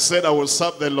 I said I will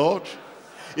serve the Lord.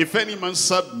 If any man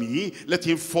serve me, let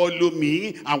him follow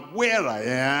me, and where I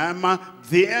am,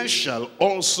 there shall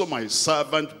also my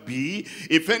servant be.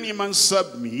 If any man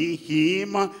serve me,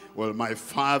 him will my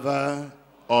Father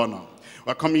honor.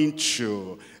 We're coming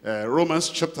to Romans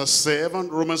chapter 7,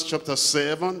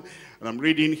 and I'm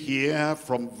reading here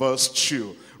from verse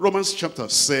 2. Romans chapter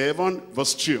 7,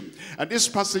 verse 2. And this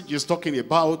passage is talking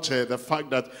about the fact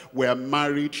that we're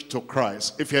married to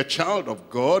Christ. If you're a child of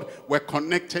God, we're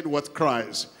connected with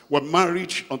Christ. We're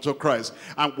married unto Christ,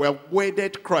 and we're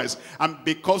wedded Christ. And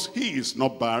because he is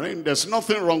not barren, there's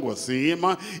nothing wrong with him.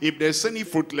 If there's any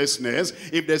fruitlessness,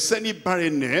 if there's any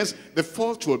barrenness, the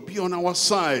fault will be on our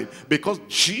side, because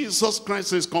Jesus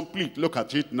Christ is complete. Look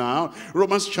at it now.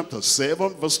 Romans chapter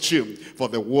 7, verse 2. For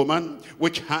the woman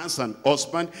which has an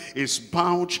husband is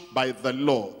bound by the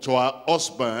law to her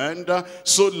husband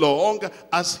so long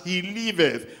as he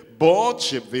liveth.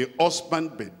 But if the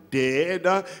husband be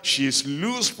dead, she is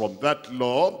loose from that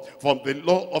law, from the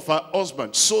law of her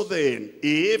husband. So then,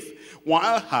 if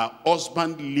while her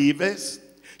husband liveth,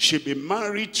 she be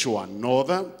married to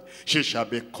another, she shall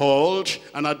be called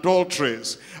an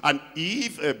adulteress. And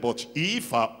but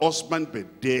if her husband be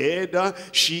dead,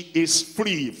 she is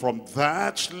free from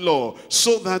that law,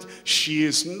 so that she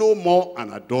is no more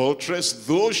an adulteress,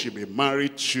 though she be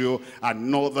married to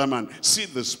another man. See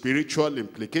the spiritual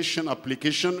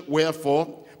application.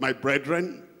 Wherefore, my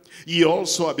brethren, ye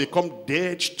also are become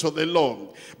dead to the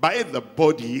law by the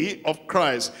body of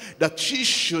Christ, that ye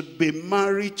should be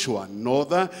married to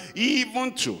another,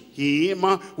 even to him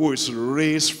who is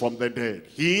raised from the dead.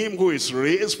 Him who is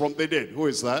raised from the dead. Who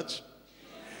is that?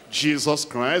 Jesus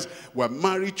Christ. We're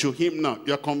married to him now.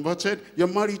 You're converted, you're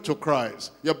married to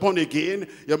Christ. You're born again,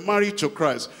 you're married to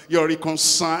Christ. You're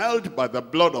reconciled by the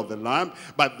blood of the Lamb,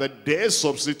 by the death,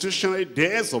 substitutionary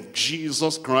death of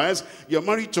Jesus Christ. You're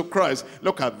married to Christ.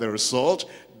 Look at the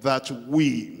result, that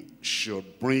we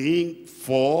should bring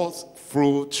forth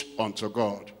fruit unto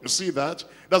God. You see that?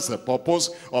 That's the purpose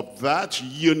of that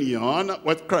union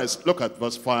with Christ. Look at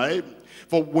verse 5.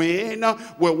 For when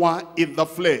we were in the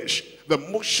flesh, the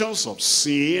motions of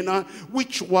sin,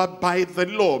 which were by the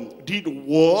law, did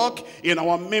work in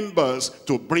our members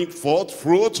to bring forth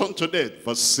fruit unto death.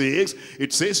 Verse 6,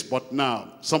 it says, but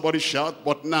now. Somebody shout,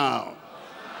 but now.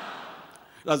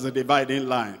 That's the dividing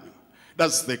line.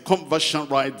 That's the conversion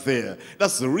right there.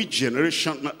 That's the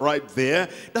regeneration right there.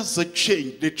 That's the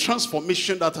change, the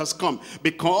transformation that has come.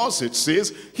 Because it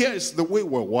says, here is the way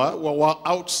we were. We were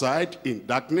outside in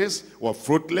darkness, we were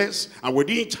fruitless, and we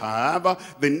didn't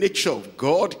have the nature of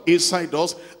God inside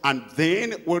us. And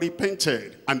then we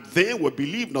repented. And then we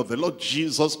believed on the Lord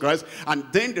Jesus Christ. And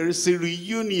then there is a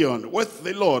reunion with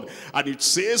the Lord. And it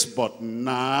says, but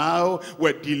now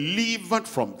we're delivered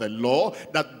from the law,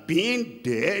 that being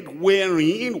dead, wherein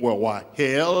we were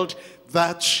held,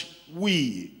 that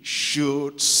we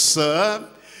should serve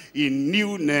in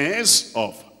newness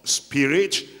of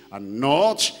spirit, and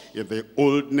not in the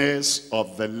oldness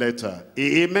of the letter.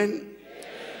 Amen.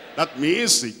 That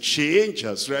means a change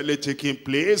has really taken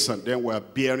place, and then we're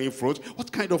bearing fruit. What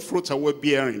kind of fruit are we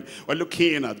bearing? We're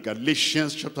looking at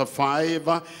Galatians chapter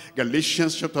 5.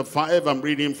 Galatians chapter 5, I'm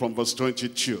reading from verse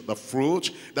 22. The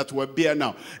fruit that we bear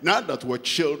now. Now that we're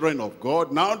children of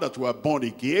God, now that we're born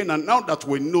again, and now that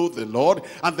we know the Lord,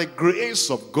 and the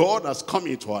grace of God has come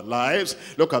into our lives,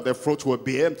 look at the fruit we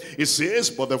bear. It says,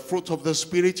 but the fruit of the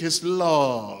Spirit is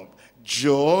love,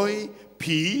 joy,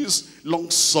 peace,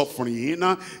 long-suffering,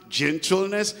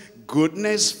 gentleness,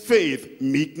 goodness, faith,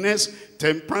 meekness,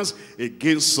 temperance.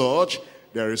 Against such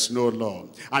there is no law.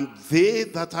 And they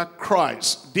that are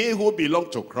Christ, they who belong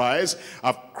to Christ,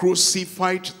 have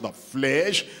crucified the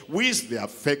flesh with the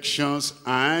affections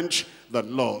and the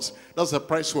lusts. That's the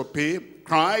price we pay.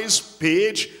 Christ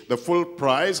paid the full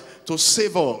price to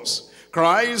save us.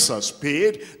 Christ has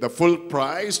paid the full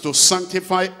price to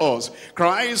sanctify us.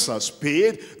 Christ has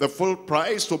paid the full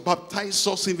price to baptize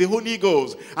us in the Holy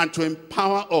Ghost and to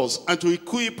empower us and to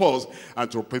equip us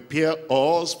and to prepare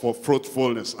us for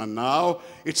fruitfulness. And now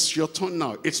it's your turn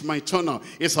now. It's my turn now.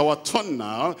 It's our turn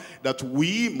now that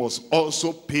we must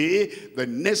also pay the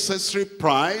necessary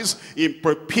price in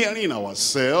preparing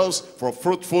ourselves for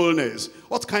fruitfulness.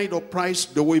 What kind of price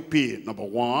do we pay? Number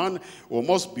one, we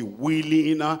must be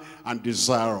willing and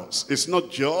desirous. It's not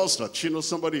just that,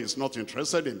 somebody is not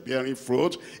interested in bearing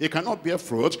fruit. He cannot bear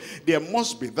fruit. There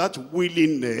must be that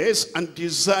willingness and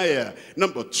desire.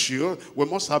 Number two, we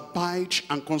must abide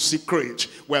and consecrate.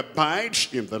 We abide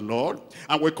in the Lord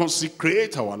and we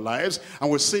consecrate our lives and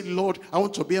we say, Lord, I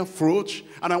want to bear fruit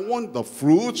and I want the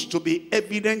fruit to be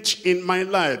evident in my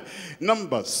life.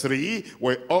 Number three,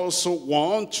 we also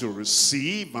want to receive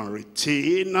and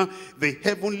retain the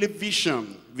heavenly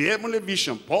vision. The heavenly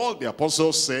vision. Paul the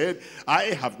apostle said, I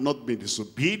have not been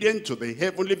disobedient to the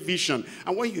heavenly vision.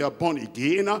 And when you are born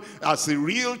again, as a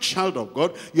real child of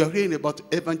God, you are hearing about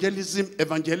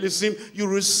evangelism. You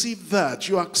receive that,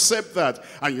 you accept that,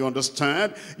 and you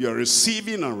understand you are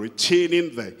receiving and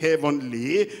retaining the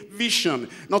heavenly vision.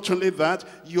 Not only that,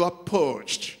 you are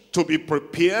purged to be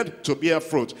prepared to bear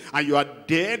fruit. And you are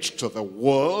dead to the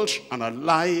world and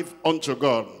alive unto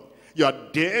God. You are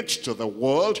dead to the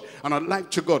world and alive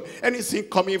to God. Anything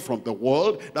coming from the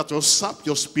world that will sap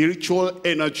your spiritual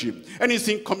energy,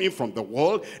 anything coming from the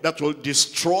world that will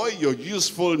destroy your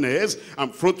usefulness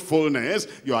and fruitfulness,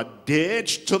 you are dead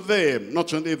to them.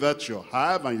 Not only that, you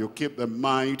have and you keep the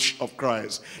mind of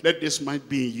Christ. Let this mind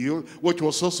be in you, which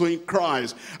was also in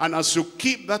Christ. And as you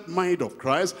keep that mind of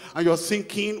Christ, and you're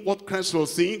thinking what Christ will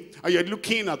think, and you're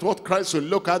looking at what Christ will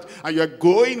look at, and you're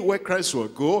going where Christ will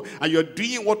go, and you're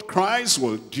doing what Christ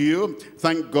will do,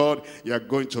 thank God you are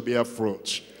going to bear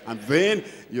fruit. And then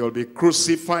you'll be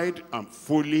crucified and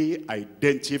fully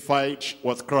identified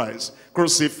with Christ.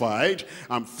 Crucified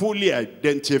and fully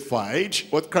identified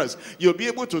with Christ. You'll be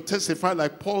able to testify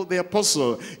like Paul the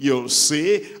apostle. You'll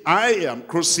say, I am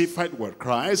crucified with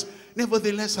Christ,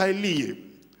 nevertheless I live.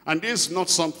 And this is not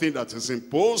something that is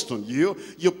imposed on you.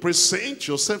 You present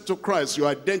yourself to Christ. You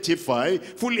identify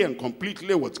fully and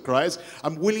completely with Christ.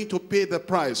 I'm willing to pay the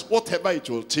price. Whatever it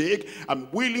will take, I'm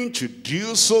willing to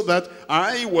do so that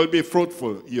I will be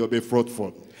fruitful. You'll be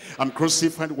fruitful. I'm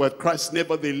crucified with Christ,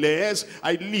 nevertheless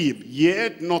I live,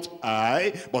 yet not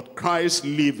I, but Christ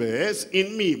liveth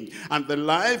in me. And the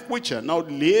life which I now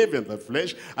live in the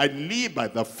flesh, I live by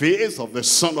the faith of the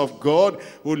Son of God,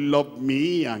 who loved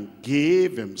me and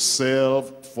gave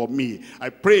himself for me. I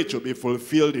pray to be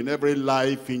fulfilled in every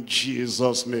life in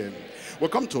Jesus' name. We'll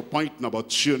come to point number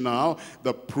 2 now,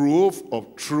 the proof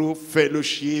of true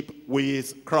fellowship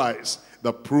with Christ.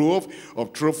 The proof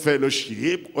of true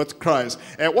fellowship with Christ.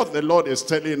 And what the Lord is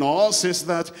telling us is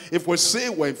that if we say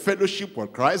we're in fellowship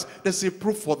with Christ, there's a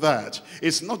proof for that.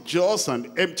 It's not just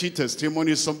an empty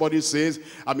testimony. Somebody says,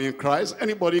 I'm in Christ.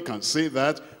 Anybody can say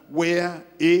that. Where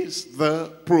is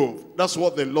the proof? That's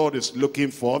what the Lord is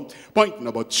looking for. Point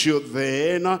number 2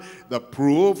 then, the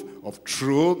proof of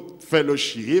true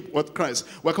fellowship with Christ.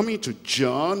 We're coming to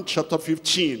John chapter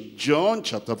 15. John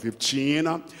chapter 15,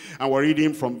 and we're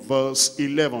reading from verse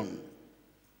 11.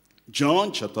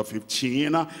 John chapter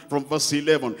 15 from verse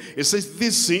 11. It says,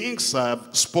 these things I have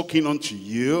spoken unto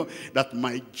you, that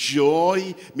my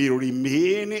joy may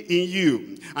remain in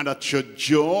you, and that your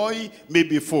joy may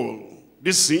be full.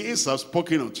 These things I've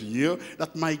spoken unto you,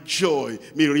 that my joy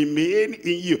may remain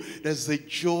in you. There's the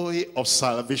joy of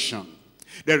salvation.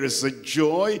 There is a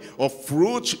joy of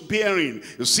fruit bearing.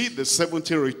 You see, the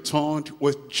 70 returned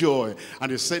with joy.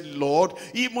 And he said, Lord,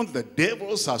 even the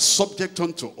devils are subject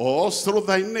unto us through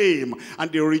thy name.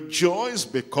 And they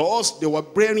rejoiced because they were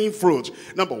bearing fruit.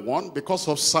 Number one, because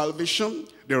of salvation.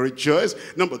 they rejoice.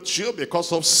 Number two,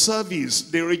 because of service,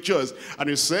 they rejoice. And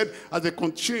he said, as they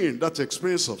continue in that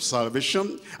experience of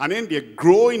salvation, and then they're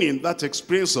growing in that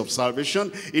experience of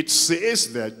salvation, it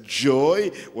says their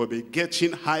joy will be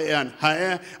getting higher and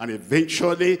higher, and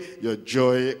eventually your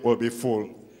joy will be full.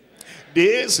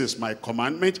 This is my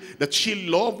commandment, that ye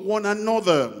love one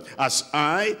another as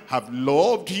I have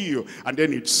loved you. And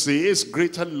then it says,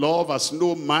 greater love has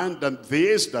no man than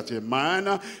this, that a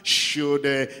man should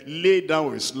lay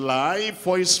down his life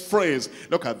for his friends.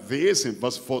 Look at this in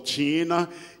verse 14.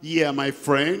 Ye are my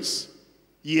friends.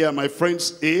 Ye are my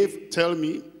friends if, tell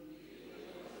me.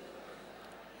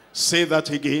 Say that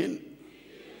again.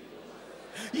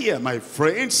 Yeah, my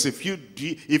friends, if you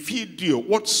do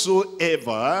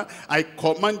whatsoever I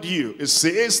command you, it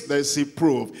says there's a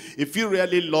proof. If you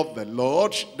really love the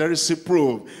Lord, there is a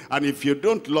proof. And if you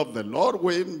don't love the Lord,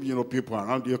 well, you know, people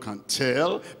around you can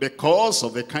tell because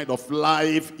of the kind of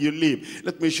life you live.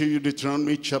 Let me show you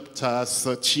Deuteronomy chapter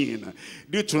 13.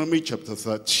 Deuteronomy chapter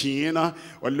 13,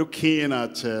 we're looking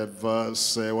at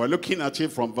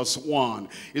it from verse 1.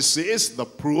 It says the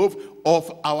proof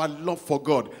of our love for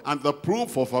God and the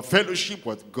proof of our fellowship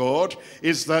with God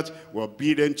is that we're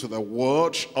obedient to the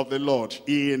word of the Lord.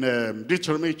 In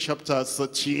Deuteronomy chapter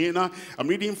 13, I'm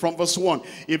reading from verse 1.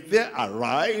 If there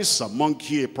arise among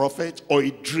you a prophet or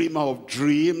a dreamer of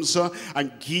dreams,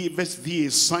 and giveth thee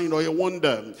a sign or a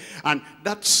wonder, and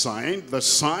that sign, the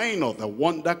sign of the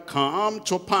wonder, come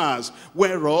to pass,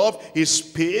 whereof he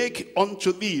spake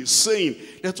unto thee, saying,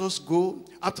 let us go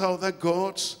after other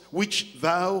gods, which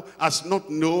thou hast not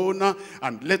known,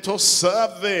 and let us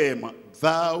serve them.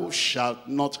 Thou shalt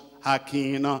not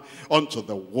hearken unto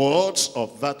the words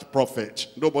of that prophet.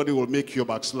 Nobody will make you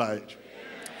backslide.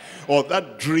 Or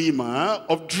that dreamer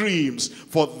of dreams.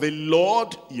 For the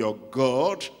Lord your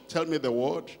God, tell me the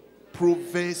word,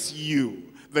 proveth you.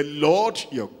 The Lord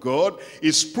your God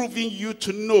is proving you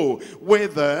to know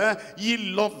whether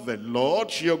ye love the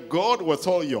Lord your God with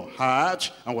all your heart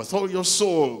and with all your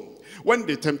soul. When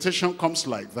the temptation comes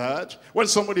like that, when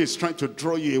somebody is trying to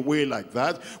draw you away like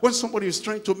that, when somebody is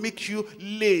trying to make you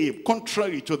live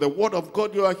contrary to the word of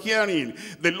God you are hearing,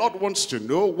 the Lord wants to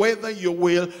know whether you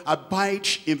will abide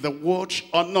in the word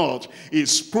or not.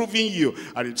 He's proving you.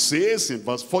 And it says in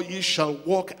verse 4, ye shall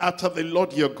walk after the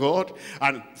Lord your God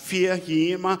and fear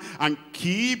him and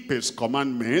keep his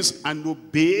commandments and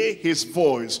obey his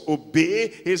voice. Obey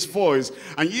his voice.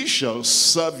 And ye shall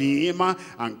serve him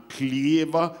and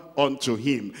cleave unto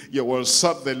him. You will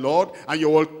serve the Lord and you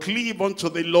will cleave unto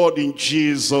the Lord in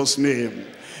Jesus' name.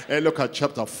 Look at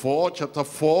chapter 4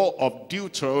 of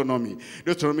Deuteronomy.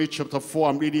 Deuteronomy chapter 4,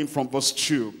 I'm reading from verse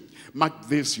 2. Mark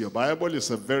this, your Bible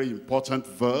is a very important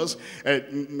verse.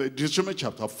 Deuteronomy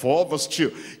chapter 4, verse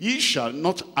 2. Ye shall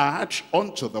not add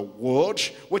unto the word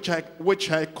which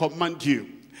I command you.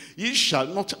 Ye shall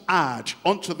not add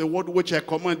unto the word which I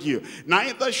command you,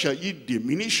 neither shall ye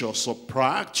diminish or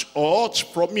subtract aught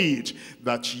from it,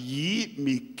 that ye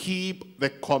may keep the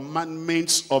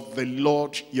commandments of the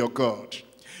Lord your God.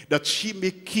 That ye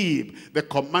may keep the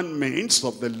commandments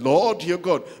of the Lord your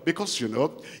God. Because, you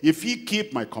know, if ye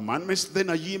keep my commandments, then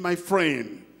are ye my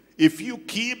friend. If you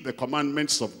keep the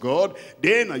commandments of God,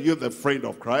 then are you the friend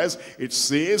of Christ. It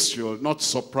says you'll not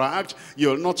subtract,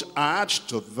 you'll not add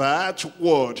to that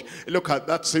word. Look at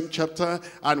that same chapter,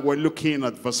 and we're looking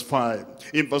at verse 5.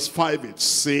 In verse 5 it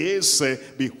says,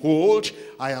 behold,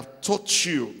 I have taught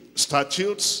you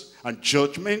statutes and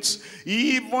judgments,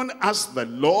 even as the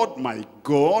Lord my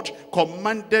God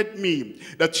commanded me,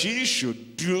 that ye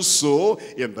should do so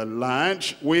in the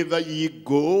land whither ye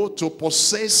go to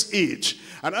possess it.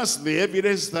 And that's the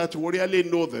evidence that we really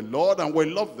know the Lord and we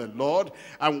love the Lord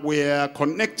and we are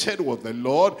connected with the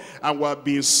Lord and we are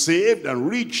being saved and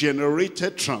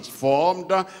regenerated,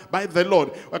 transformed by the Lord.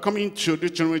 We're coming to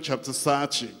Deuteronomy chapter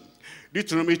 30.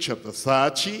 Deuteronomy chapter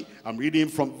 30, I'm reading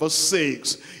from verse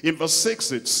 6. In verse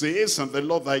 6 it says, and the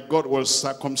Lord thy God will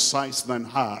circumcise thine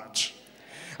heart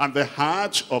and the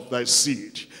heart of thy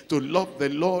seed, to love the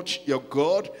Lord your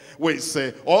God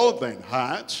with all thine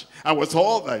heart and with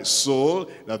all thy soul,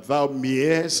 that thou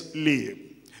mayest live.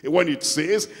 When it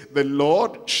says, the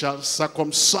Lord shall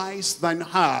circumcise thine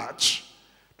heart,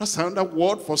 that's another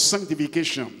word for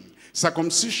sanctification.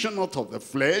 Circumcision not of the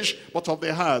flesh, but of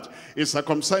the heart. It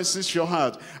circumcises your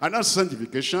heart. And that's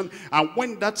sanctification. And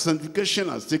when that sanctification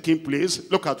has taken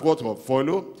place, look at what will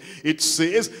follow. It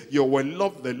says, you will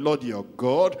love the Lord your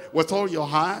God with all your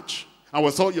heart and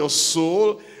with all your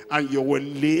soul, and you will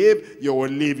live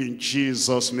in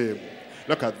Jesus' name.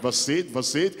 Look at verse 8,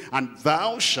 verse 8. And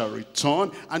thou shalt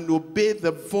return and obey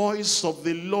the voice of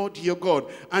the Lord your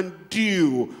God, and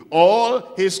do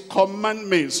all his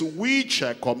commandments, which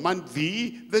I command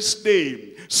thee this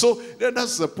day. So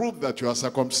that's the proof that you are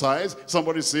circumcised.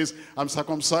 Somebody says, I'm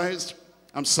circumcised,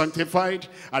 I'm sanctified,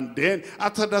 and then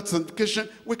after that sanctification,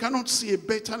 we cannot see a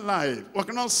better life. We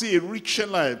cannot see a richer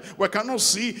life. We cannot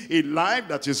see a life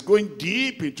that is going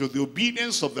deep into the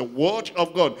obedience of the word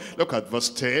of God. Look at verse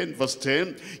 10. Verse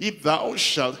 10. If thou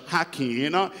shalt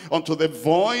hearken unto the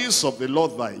voice of the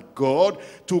Lord thy God,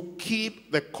 to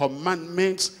keep the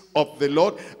commandments of the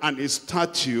Lord and his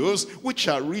statutes, which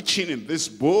are written in this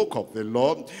book of the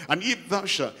Lord, and if thou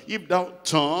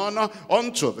turn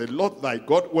unto the Lord thy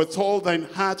God with all thine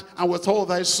heart and with all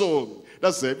thy soul.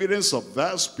 That's the evidence of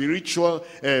that spiritual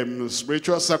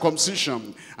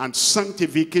circumcision and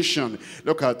sanctification.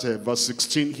 Look at verse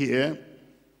 16 here.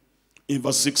 In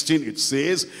verse 16 it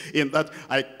says, in that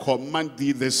I command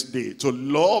thee this day to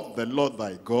love the Lord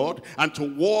thy God, and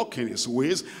to walk in his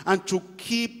ways, and to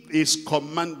keep his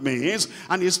commandments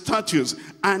and his statutes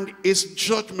and his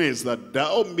judgments, that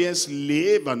thou mayest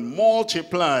live and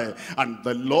multiply. And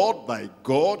the Lord thy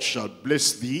God shall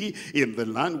bless thee in the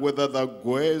land whither thou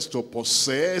goest to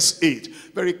possess it.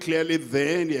 Very clearly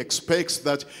then he expects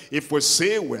that if we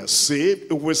say we're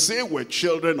saved, if we say we're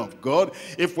children of God,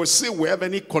 if we say we have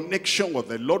any connection with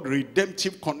the Lord,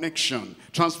 redemptive connection,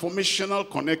 transformational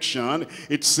connection,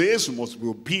 it says we must be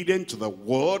obedient to the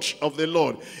word of the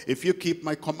Lord. If you keep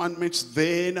my commandments,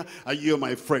 then are you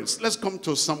my friends. Let's come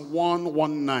to Psalm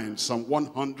 119, Psalm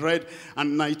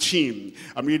 119.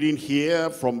 I'm reading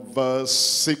here from verse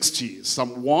 60.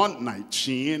 Psalm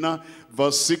 119,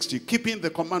 verse 60. Keeping the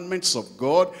commandments of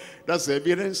God, that's the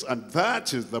evidence, and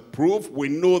that is the proof we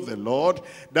know the Lord.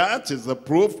 That is the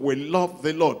proof we love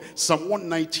the Lord. Psalm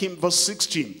 119, verse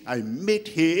 16. I made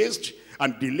haste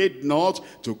and delayed not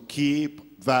to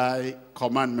keep thy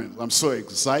commandments. I'm so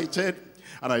excited,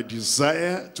 and I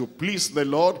desire to please the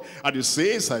Lord. And it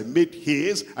says, I made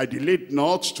haste, I delayed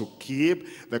not to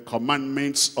keep the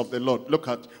commandments of the Lord. Look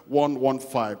at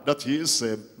 115. That is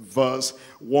verse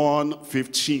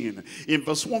 115. In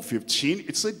verse 115,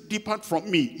 it said, depart from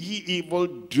me, ye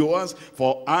evildoers,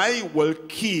 for I will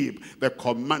keep the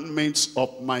commandments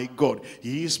of my God.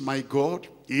 He is my God.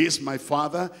 He is my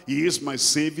Father, he is my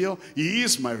Savior, he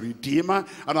is my Redeemer,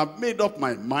 and I've made up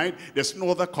my mind there's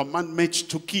no other commandment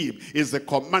to keep. It's the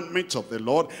commandment of the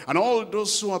Lord. And all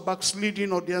those who are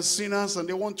backsliding or they are sinners and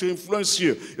they want to influence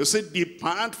you, you say,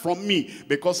 depart from me,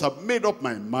 because I've made up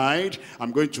my mind,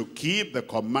 I'm going to keep the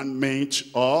commandment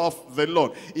of the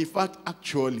Lord. In fact,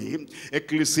 actually,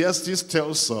 Ecclesiastes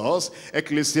tells us,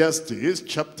 Ecclesiastes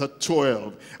chapter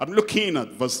 12, I'm looking at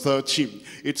verse 13.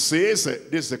 It says,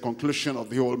 this is the conclusion of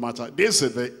the whole matter. This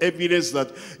is the evidence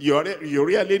that you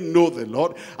really know the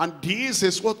Lord, and this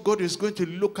is what God is going to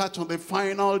look at on the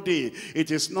final day.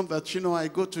 It is not that, I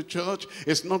go to church.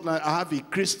 It's not like I have a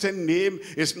Christian name.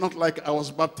 It's not like I was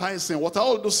baptized in water.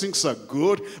 All those things are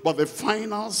good, but the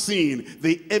final scene,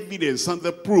 the evidence and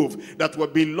the proof that will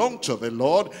belong to the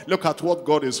Lord, look at what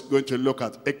God is going to look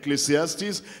at.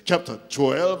 Ecclesiastes chapter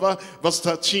 12, verse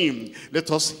 13.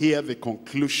 Let us hear the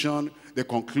conclusion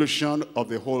of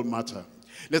the whole matter.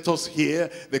 Let us hear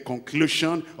the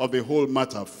conclusion of the whole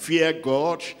matter. Fear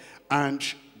God and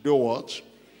do what?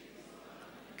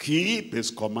 Keep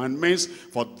his commandments,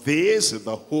 for this is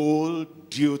the whole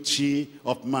duty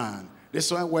of man. This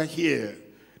is why we're here.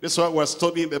 This is why we're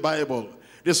studying the Bible.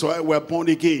 This is why we're born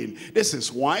again. This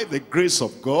is why the grace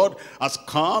of God has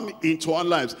come into our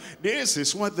lives. This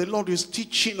is why the Lord is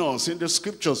teaching us in the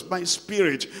scriptures by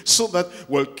Spirit, so that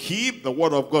we'll keep the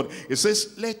word of God. It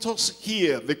says, let us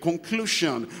hear the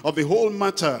conclusion of the whole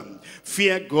matter.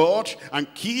 Fear God and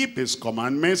keep his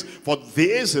commandments, for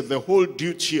this is the whole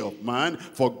duty of man.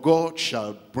 For God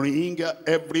shall bring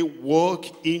every work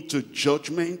into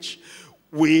judgment,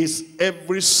 with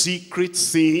every secret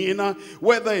sin,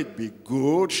 whether it be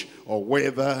good or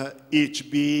whether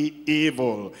it be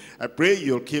evil. I pray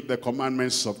you'll keep the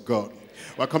commandments of God.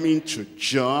 We're coming to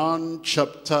John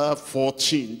chapter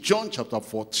 14. John chapter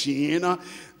 14,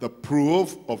 the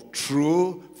proof of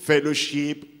true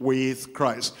fellowship with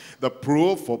Christ. The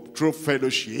proof of true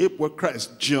fellowship with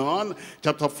Christ. John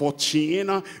chapter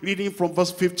 14, reading from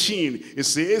verse 15. It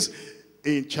says,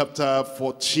 in chapter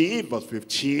 14, verse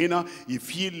 15,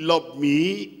 if ye love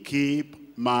me,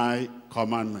 keep my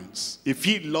commandments. If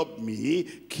ye love me,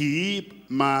 keep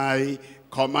my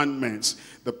commandments.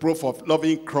 The proof of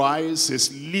loving Christ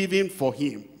is living for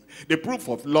him. The proof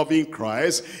of loving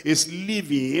Christ is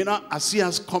living as he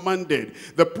has commanded.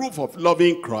 The proof of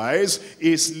loving Christ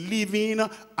is living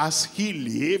as he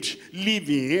lived,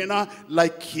 living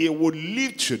like he would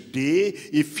live today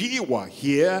if he were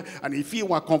here and if he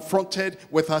were confronted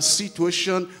with a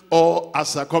situation or a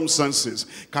circumstances.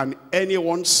 Can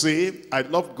anyone say, I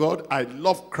love God, I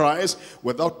love Christ,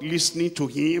 without listening to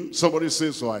him? Somebody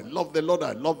says, oh, I love the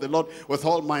Lord with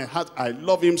all my heart, I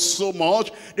love him so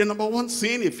much. The number one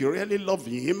thing, if you really love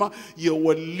him, you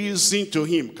will listen to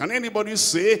him. Can anybody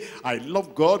say, I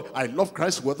love God, I love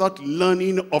Christ, without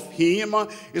learning of him?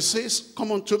 It says,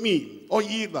 come unto me, all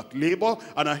ye that labor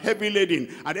and are heavy laden.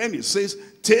 And then it says,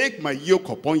 take my yoke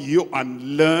upon you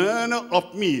and learn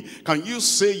of me. Can you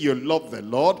say you love the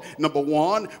Lord? Number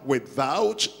one,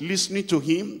 without listening to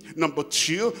him. Number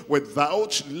two,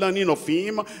 without learning of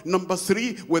him. Number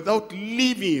three, without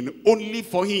living only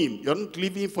for him. You're not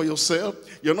living for yourself.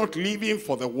 You're not living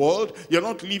for the world. You're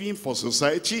not living for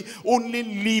society. Only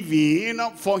living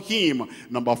for him.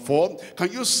 Number four,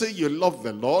 can you say you love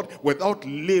the Lord without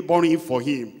laboring for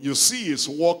him? You see his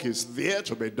work is there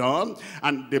to be done,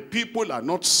 and the people are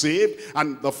not saved,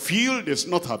 and the field is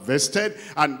not harvested,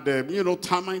 and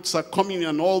termites are coming,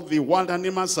 and all the wild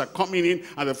animals are coming in,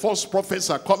 and the false prophets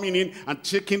are coming in and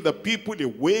taking the people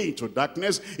away into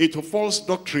darkness, into false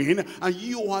doctrine, and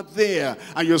you are there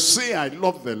and you say, I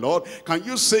love the Lord. Can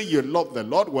you say you love the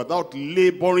Lord without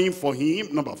laboring for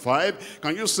him? Number five,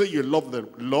 can you say you love the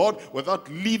Lord without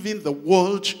leaving the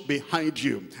world behind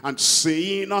you and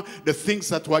saying the things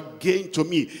that were gained to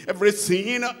me,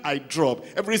 everything I drop,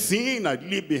 everything I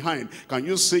leave behind? Can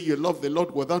you say you love the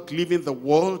Lord without leaving the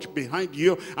world behind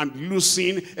you and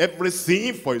losing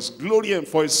everything for his glory and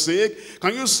for his sake?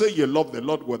 Can you say you love the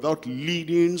Lord without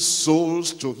leading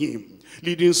souls to him?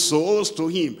 Leading souls to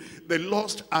him. The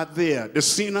lost are there, the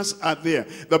sinners are there,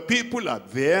 the people are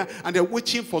there, and they're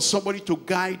waiting for somebody to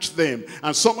guide them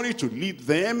and somebody to lead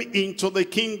them into the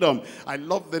kingdom. I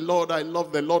love the Lord, I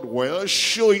love the Lord. Well,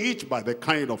 show it by the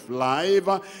kind of life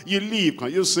you live.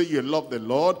 Can you say you love the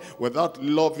Lord without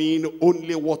loving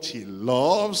only what he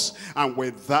loves and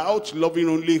without loving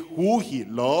only who he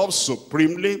loves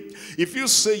supremely? If you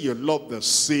say you love the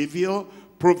Savior,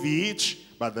 prove it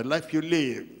by the life you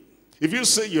live. If you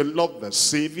say you love the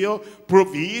Savior,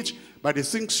 prove it by the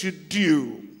things you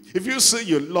do. If you say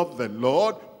you love the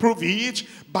Lord, prove it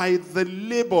by the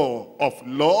labor of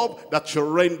love that you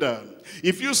render.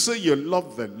 If you say you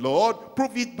love the Lord,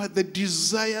 prove it by the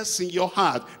desires in your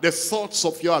heart, the thoughts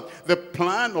of your heart, the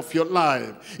plan of your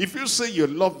life. If you say you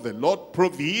love the Lord,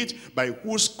 prove it by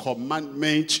whose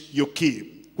commandment you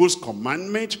keep. Whose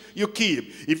commandment you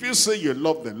keep. If you say you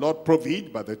love the Lord, prove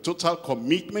it by the total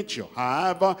commitment you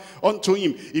have unto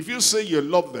him. If you say you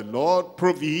love the Lord,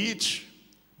 prove it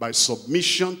by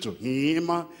submission to him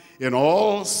in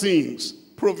all things.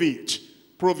 Prove it.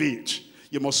 Prove it.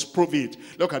 You must prove it.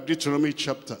 Look at Deuteronomy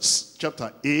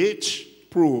chapter 8.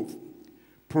 Prove.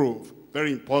 Prove.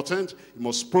 Very important. You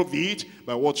must prove it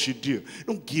by what you do.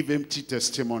 Don't give empty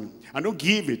testimony. And don't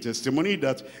give a testimony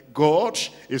that God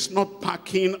is not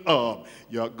packing up.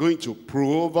 You are going to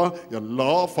prove your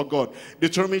love for God.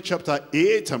 Deuteronomy chapter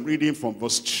 8, I'm reading from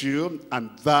verse 2. And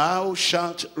thou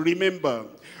shalt remember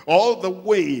all the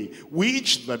way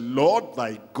which the Lord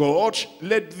thy God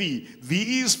led thee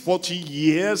these 40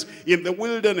 years in the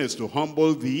wilderness, to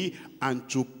humble thee and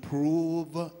to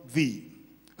prove thee.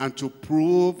 And to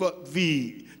prove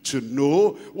thee, to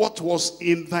know what was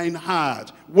in thine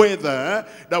heart, whether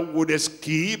thou wouldest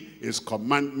keep his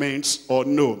commandments or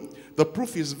no. The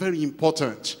proof is very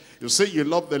important. You say you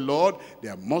love the Lord,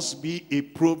 there must be a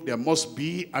proof, there must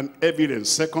be an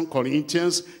evidence. 2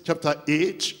 Corinthians chapter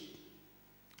 8,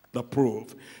 the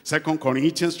proof. 2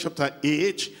 Corinthians chapter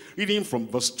 8, reading from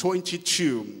verse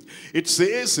 22. It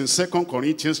says in 2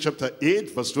 Corinthians chapter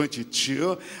 8, verse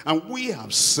 22, and we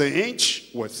have sent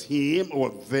with him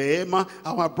or them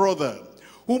our brother,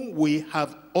 whom we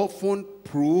have often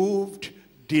proved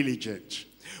diligent.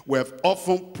 We have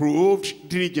often proved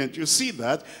diligent. You see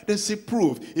that? There's a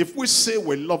proof. If we say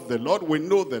we love the Lord, we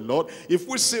know the Lord. If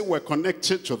we say we're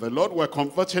connected to the Lord, we're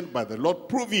converted by the Lord,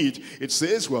 prove it. It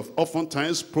says we have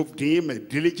oftentimes proved him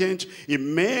diligent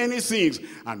in many things,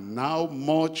 and now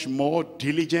much more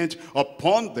diligent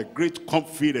upon the great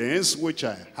confidence which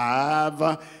I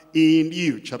have in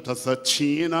you. Chapter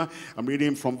 13, I'm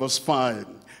reading from verse 5.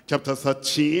 Chapter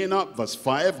 13, verse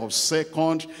 5 of 2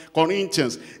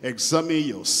 Corinthians. Examine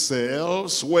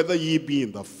yourselves, whether ye be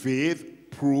in the faith.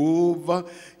 Prove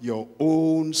your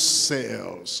own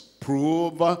selves.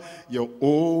 Prove your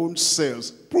own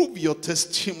selves. Prove your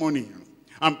testimony.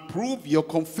 And prove your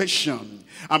confession.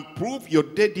 And prove your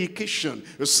dedication.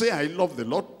 You say, I love the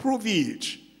Lord. Prove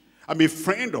it. I'm a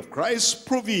friend of Christ.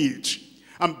 Prove it.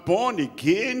 I'm born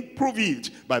again, prove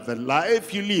it by the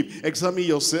life you live. Examine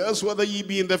yourselves whether ye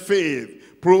be in the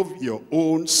faith. Prove your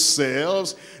own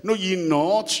selves. Know ye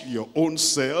not your own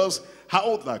selves,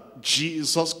 how that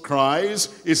Jesus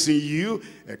Christ is in you,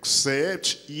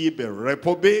 except ye be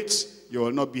reprobates. You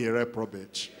will not be a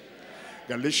reprobate.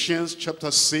 Galatians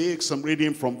chapter 6, I'm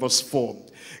reading from verse 4.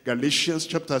 Galatians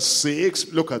chapter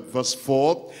 6, look at verse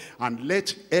 4. And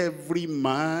let every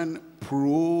man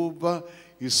prove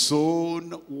his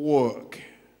own work.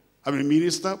 I'm a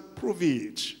minister, prove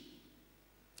it.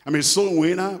 I'm a soul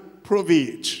winner, prove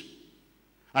it.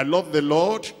 I love the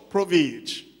Lord, prove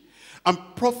it. I'm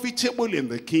profitable in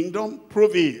the kingdom,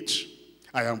 prove it.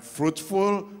 I am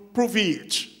fruitful, prove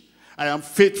it. I am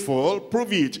faithful,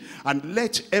 prove it. And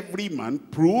let every man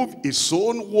prove his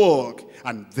own work,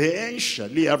 and then shall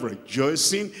he have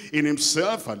rejoicing in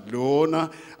himself alone,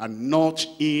 and not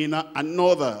in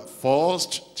another. 1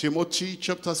 Timothy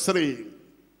chapter 3.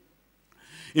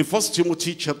 In 1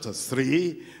 Timothy chapter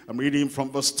 3, I'm reading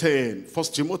from verse 10. 1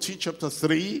 Timothy chapter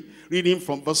 3, reading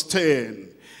from verse 10.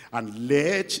 And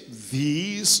let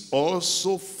these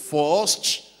also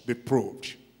first be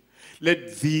proved.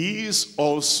 Let these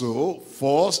also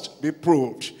first be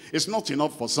proved. It's not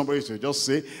enough for somebody to just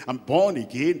say, I'm born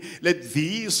again. Let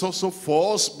these also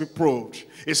first be proved.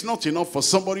 It's not enough for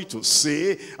somebody to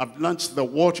say, I've learned the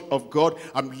word of God.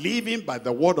 I'm living by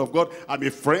the word of God. I'm a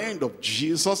friend of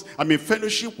Jesus. I'm in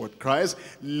fellowship with Christ.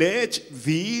 Let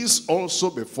these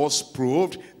also be first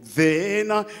proved. Then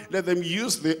let them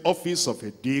use the office of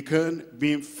a deacon,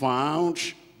 being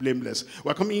found blameless.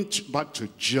 We're coming back to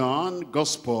John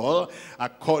Gospel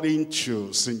according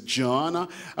to St. John,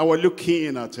 and we're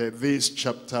looking at this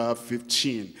chapter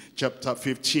 15. Chapter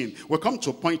 15. We come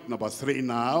to point number 3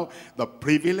 now, the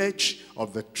privilege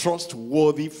of the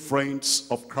trustworthy friends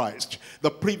of Christ.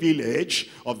 The privilege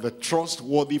of the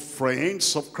trustworthy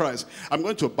friends of Christ. I'm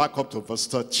going to back up to verse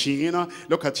 13.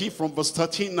 Look at it from verse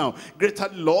 13 now. Greater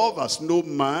love has no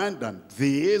man than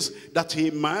this, that a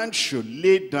man should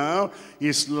lay down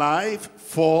his life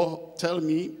for, tell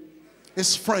me,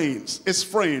 his friends, his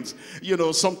friends. You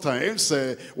know, sometimes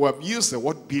we have used the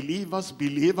word believers,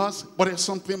 but there's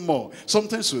something more.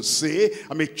 Sometimes we say,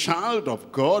 I'm a child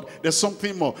of God, there's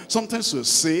something more. Sometimes we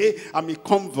say, I'm a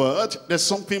convert, there's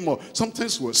something more.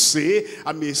 Sometimes we say,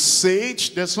 I'm a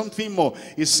sage, there's something more.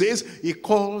 He says, he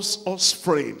calls us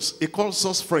friends. He calls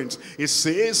us friends. He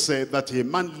says that a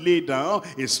man lay down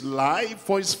his life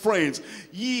for his friends.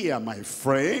 Ye are my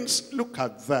friends. Look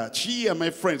at that. Ye are my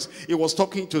friends. He was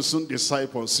talking to some disciples.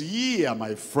 Ye are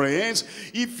my friends,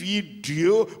 if ye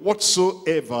do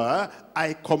whatsoever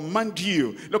I command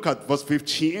you. Look at verse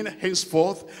 15.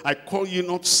 Henceforth I call you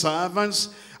not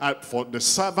servants, for the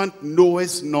servant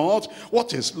knoweth not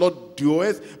what his Lord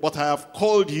doeth, but I have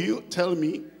called you, tell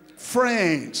me,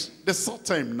 friends. The third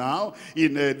time now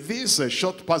in this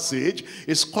short passage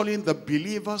is calling the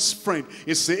believer's friend.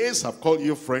 It says, I've called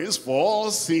you friends, for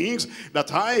all things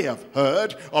that I have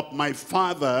heard of my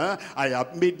Father I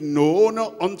have made known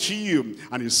unto you.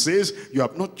 And it says, you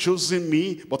have not chosen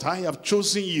me, but I have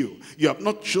chosen you. You have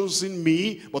not chosen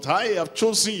me, but I have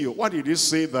chosen you. Why did he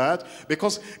say that?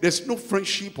 Because there's no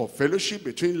friendship or fellowship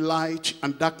between light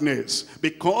and darkness.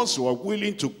 Because we are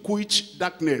willing to quit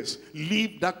darkness,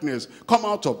 leave darkness, come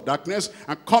out of darkness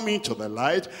and come into the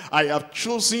light. I have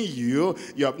chosen you.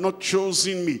 You have not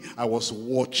chosen me. I was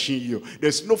watching you.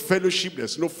 There's no fellowship,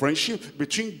 there's no friendship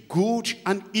between good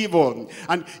and evil.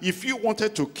 And if you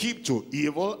wanted to keep to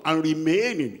evil and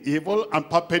remain in evil and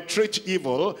perpetrate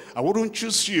evil, I wouldn't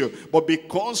choose you. But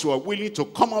because you are willing to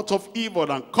come out of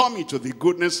evil and come into the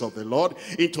goodness of the Lord,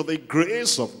 into the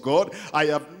grace of God,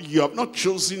 you have not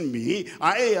chosen me,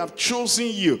 I have chosen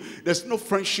you. There's no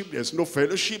friendship, there's no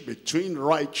fellowship between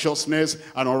righteousness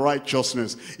and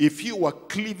unrighteousness. If you were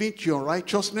cleaving to your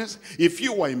righteousness, if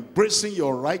you were embracing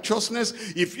your righteousness,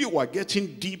 if you were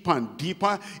getting deeper and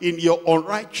deeper in your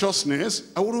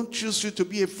unrighteousness, I wouldn't choose you to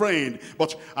be a friend.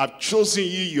 But I've chosen you,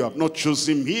 you have not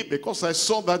chosen me, because I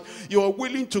saw that you are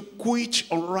willing to quit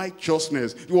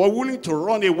unrighteousness. You are willing to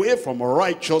run away from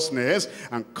unrighteousness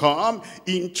and come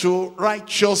into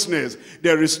righteousness.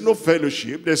 There is no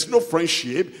fellowship, there's no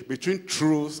friendship between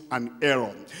truth and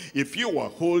error. If you were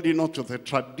holding on to the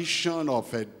tradition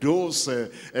of those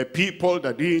people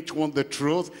that didn't want the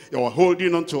truth, you were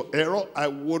holding on to error, I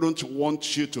wouldn't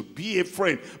want you to be a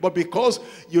friend. But because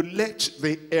you let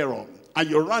the error, and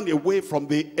you ran away from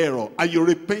the error, and you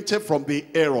repented from the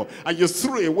error, and you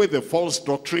threw away the false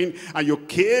doctrine, and you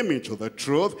came into the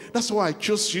truth. That's why I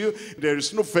chose you. There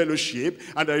is no fellowship,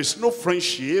 and there is no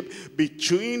friendship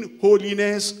between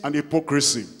holiness and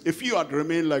hypocrisy. If you had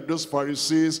remained like those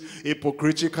Pharisees,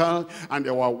 hypocritical, and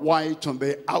they were white on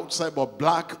the outside but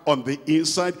black on the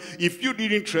inside, if you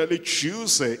didn't really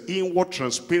choose inward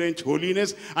transparent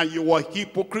holiness, and you were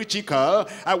hypocritical,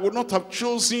 I would not have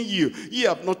chosen you. Ye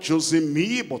have not chosen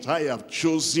me, but I have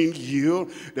chosen you.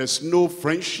 There's no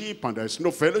friendship and there's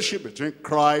no fellowship between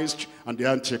Christ and the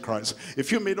Antichrist.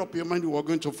 If you made up your mind you were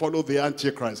going to follow the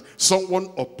Antichrist, someone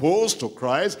opposed to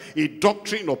Christ, a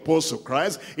doctrine opposed to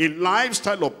Christ, a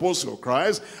lifestyle opposed to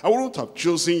Christ, I wouldn't have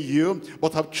chosen you,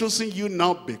 but have chosen you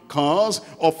now because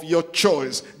of your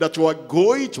choice that you are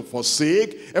going to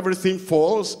forsake everything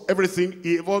false, everything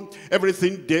evil,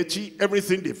 everything dirty,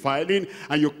 everything defiling,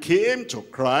 and you came to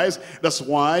Christ. That's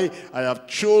why I have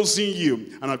chosen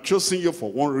you, and I've chosen you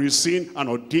for one reason, and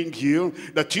ordained you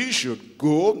that you should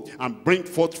go and bring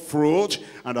forth fruit,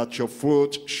 and that your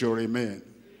fruit shall remain,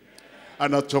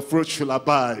 and that your fruit shall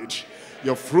abide.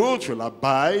 Your fruit will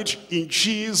abide in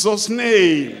Jesus'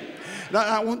 name. Now,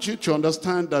 I want you to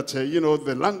understand that,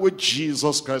 the language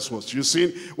Jesus Christ was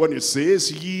using when he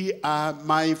says, ye are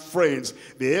my friends.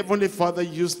 The Heavenly Father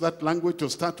used that language to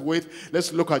start with.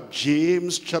 Let's look at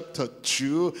James chapter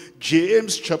 2.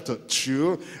 James chapter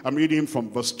 2, I'm reading from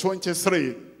verse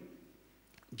 23.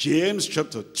 James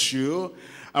chapter 2,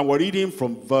 and we're reading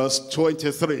from verse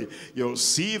 23. You'll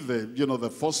see the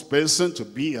first person to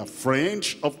be a friend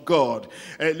of God.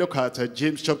 Look at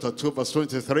James chapter 2 verse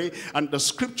 23. And the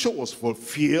scripture was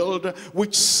fulfilled,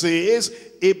 which says,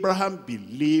 Abraham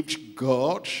believed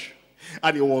God,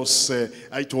 and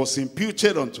it was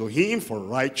imputed unto him for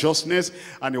righteousness,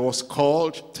 and it was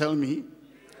called, tell me,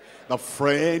 the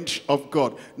friend of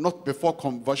God. Not before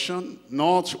conversion,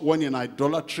 not when in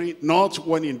idolatry, not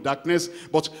when in darkness,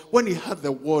 but when he had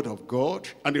the word of God,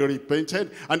 and he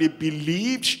repented, and he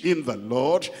believed in the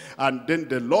Lord, and then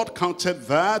the Lord counted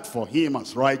that for him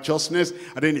as righteousness,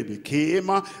 and then he became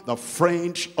the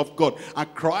friend of God.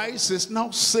 And Christ is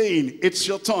now saying, it's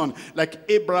your turn. Like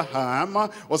Abraham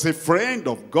was a friend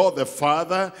of God the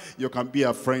Father, you can be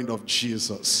a friend of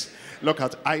Jesus. Look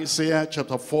at Isaiah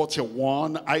chapter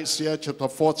 41. Isaiah chapter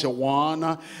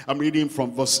 41. I'm reading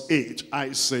from verse 8.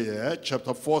 Isaiah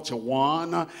chapter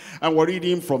 41. And we're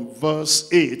reading from verse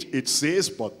 8. It says,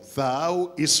 but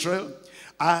thou, Israel,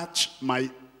 art my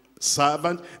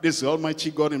servant. This is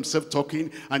Almighty God himself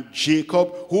talking. And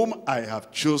Jacob, whom I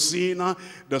have chosen,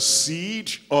 the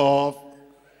seed of,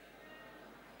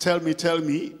 tell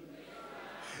me,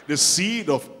 the seed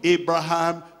of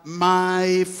Abraham,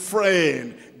 my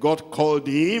friend. God called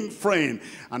him friend,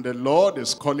 and the Lord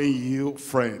is calling you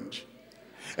friend.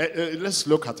 Let's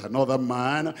look at another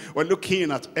man. We're looking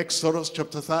at Exodus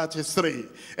chapter 33.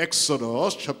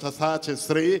 Exodus chapter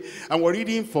 33, and we're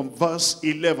reading from verse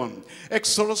 11.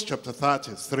 Exodus chapter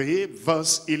 33,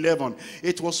 verse 11.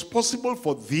 It was possible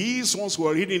for these ones who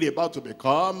are reading about to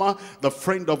become the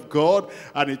friend of God,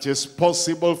 and it is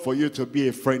possible for you to be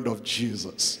a friend of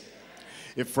Jesus.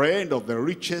 A friend of the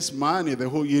richest man in the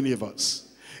whole universe.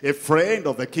 A friend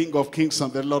of the King of Kings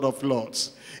and the Lord of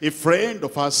Lords. A friend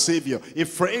of our Savior. A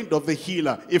friend of the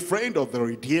healer. A friend of the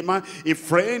Redeemer. A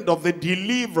friend of the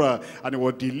deliverer. And he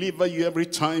will deliver you every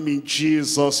time in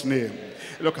Jesus' name.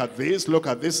 Look at this. Look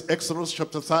at this. Exodus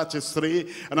chapter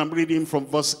 33. And I'm reading from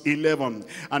verse 11.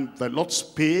 And the Lord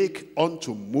spake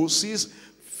unto Moses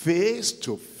face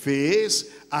to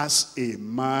face, as a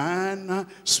man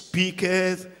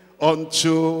speaketh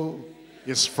unto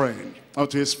his friend.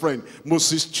 Unto his friend.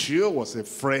 Moses too was a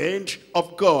friend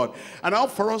of God. And now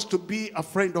for us to be a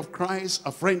friend of Christ,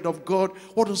 a friend of God,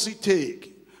 what does it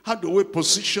take? How do we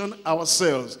position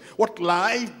ourselves? What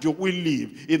life do we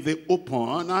live in the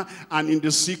open and in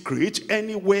the secret,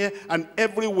 anywhere and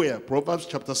everywhere? Proverbs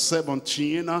chapter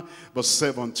 17, verse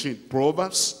 17.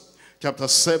 Proverbs chapter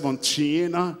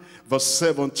 17, verse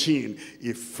 17.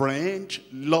 A friend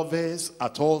loveth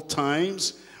at all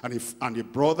times, and a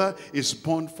brother is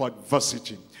born for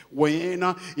adversity. When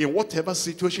in whatever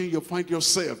situation you find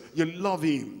yourself, you love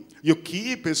him, you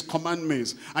keep his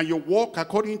commandments, and you walk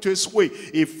according to his way.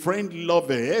 A friend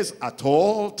loveth at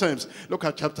all times. Look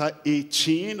at chapter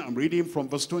 18. I'm reading from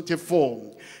verse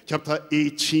 24. Chapter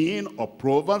 18 of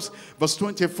Proverbs, verse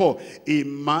 24. A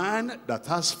man that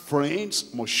has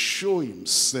friends must show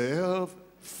himself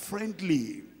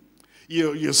friendly.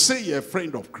 You say you're a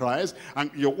friend of Christ, and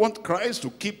you want Christ to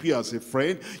keep you as a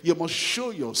friend, you must show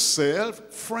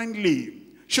yourself friendly.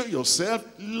 Show yourself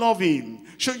loving.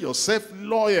 Show yourself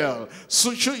loyal.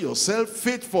 So show yourself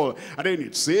faithful. And then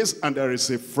it says, and there is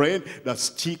a friend that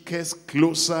sticketh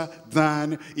closer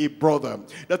than a brother.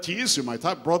 That is, you might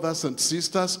have brothers and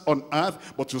sisters on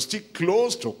earth, but to stick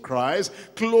close to Christ,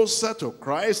 closer to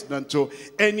Christ than to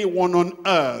anyone on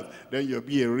earth, then you'll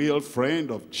be a real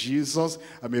friend of Jesus.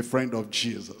 I'm a friend of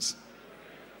Jesus.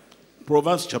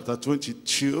 Proverbs chapter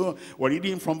 22, we're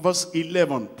reading from verse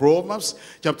 11. Proverbs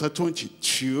chapter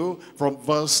 22 from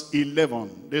verse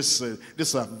 11.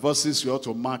 These are verses you ought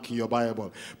to mark in your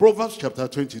Bible. Proverbs chapter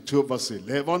 22 verse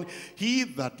 11. He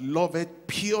that loveth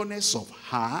pureness of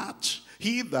heart,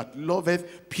 he that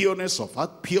loveth pureness of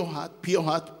heart, pure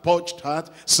heart, purged heart,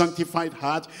 sanctified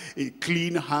heart, a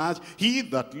clean heart. He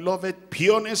that loveth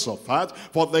pureness of heart,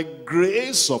 for the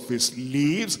grace of his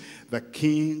lips, the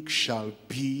king shall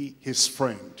be his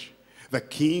friend. The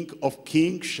King of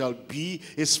Kings shall be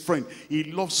his friend. He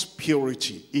loves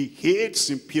purity. He hates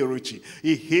impurity.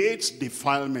 He hates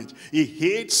defilement. He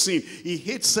hates sin. He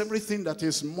hates everything that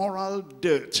is moral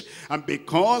dirt. And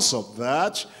because of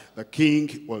that, the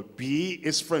king will be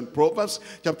his friend. Proverbs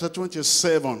chapter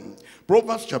 27.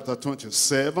 Proverbs chapter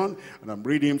 27, and I'm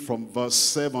reading from verse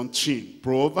 17.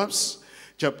 Proverbs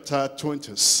chapter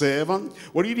 27.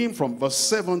 We're reading from verse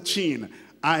 17.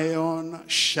 Iron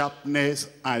sharpness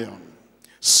iron.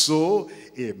 So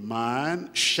a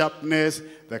man sharpness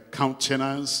the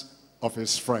countenance of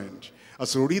his friend.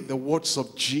 As you read the words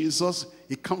of Jesus,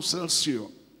 he counsels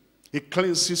you. He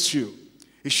cleanses you.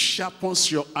 He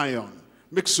sharpens your iron.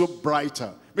 Makes you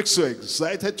brighter. Makes you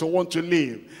excited to want to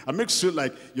live. And makes you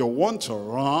like you want to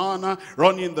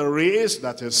run in the race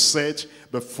that is set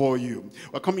before you.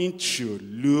 We're coming to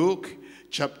Luke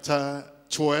chapter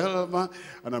 12,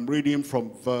 and I'm reading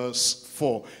from verse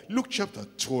 4. Luke chapter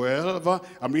 12,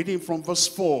 I'm reading from verse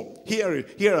 4. Here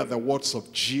are the words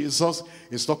of Jesus.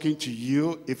 He's talking to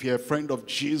you. If you're a friend of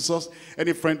Jesus,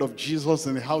 any friend of Jesus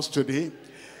in the house today,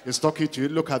 he's talking to you.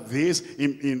 Look at this.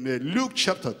 In Luke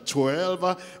chapter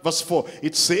 12, verse 4,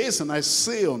 it says, and I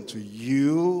say unto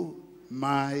you,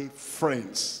 my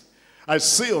friends. I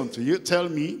say unto you, tell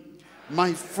me,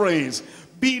 my friends,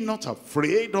 be not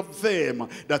afraid of them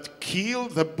that kill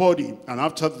the body, and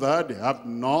after that they have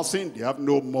nothing, they have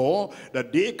no more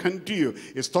that they can do.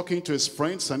 He's talking to his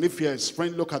friends, and if you're his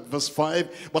friend, look at verse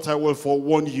 5. But I will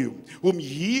forewarn you, whom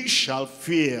ye shall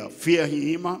fear, fear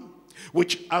him,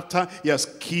 which after he has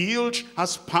killed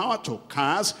has power to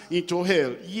cast into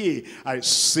hell. Yea, I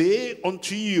say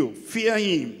unto you, fear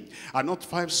him. Are not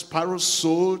 5 sparrows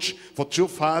sold for 2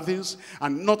 farthings,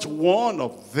 and not one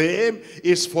of them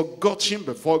is forgotten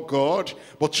before God?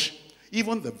 But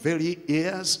even the very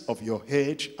hairs of your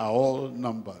head are all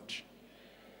numbered.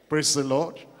 Praise the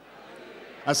Lord.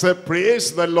 I said,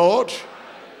 praise the Lord.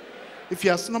 If he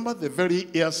has numbered the very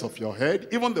hairs of your head,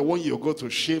 even the one you go to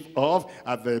shave off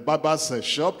at the barber's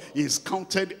shop, he's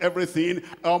counted everything.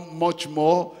 How much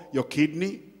more your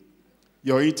kidney,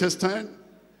 your intestine,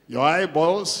 your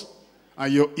eyeballs,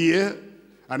 and your ear,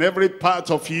 and every part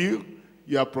of you,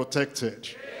 you are protected.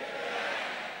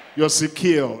 You're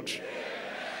secured.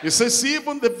 He says,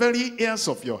 even the very hairs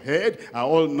of your head are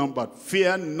all numbered.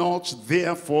 Fear not,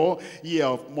 therefore, ye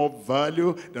are of more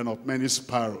value than of many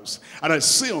sparrows. And I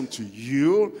say unto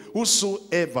you,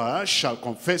 whosoever shall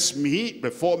confess me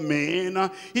before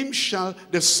men, him shall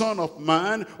the Son of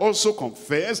Man also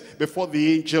confess before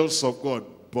the angels of God.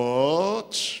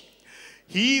 But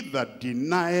he that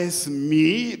denies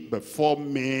me before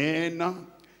men,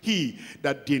 he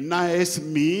that denies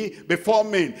me before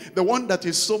men, the one that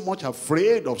is so much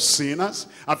afraid of sinners,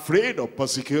 afraid of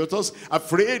persecutors,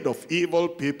 afraid of evil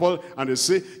people, and they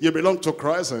say, you belong to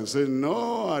Christ, and say,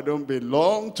 no, I don't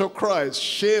belong to Christ.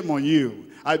 Shame on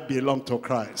you. I belong to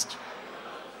Christ.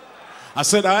 I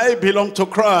said, I belong to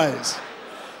Christ.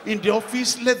 In the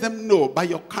office, let them know by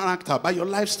your character, by your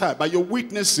lifestyle, by your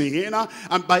witnessing,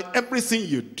 and by everything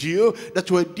you do,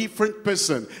 that you're a different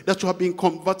person, that you have been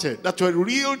converted, that you're a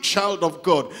real child of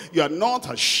God. You are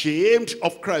not ashamed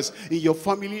of Christ. In your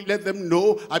family, let them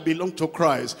know, I belong to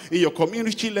Christ. In your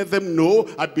community, let them know,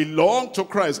 I belong to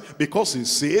Christ. Because it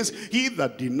says, he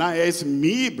that denies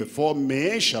me before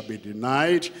men shall be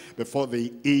denied before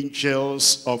the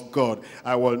angels of God.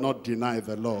 I will not deny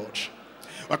the Lord.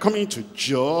 We're coming to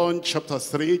John chapter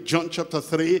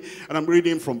 3, and I'm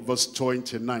reading from verse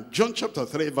 29. John chapter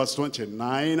 3, verse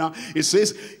 29, it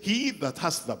says, he that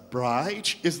has the bride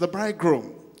is the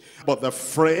bridegroom. But the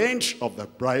friend of the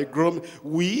bridegroom,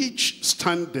 which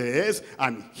standeth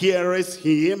and heareth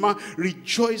him,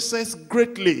 rejoices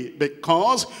greatly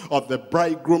because of the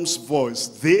bridegroom's voice.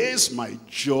 This my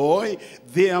joy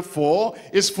therefore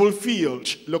is fulfilled.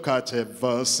 Look at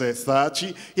verse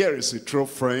 30. Here is a true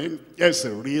friend. Here's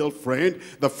a real friend.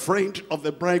 The friend of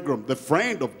the bridegroom. The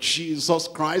friend of Jesus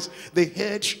Christ, the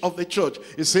head of the church.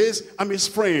 He says, I'm his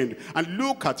friend. And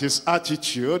look at his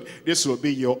attitude. This will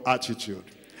be your attitude.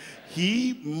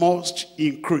 He must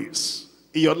increase.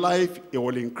 In your life, it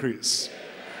will increase.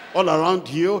 All around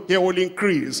you, it will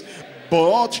increase.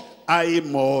 But I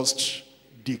must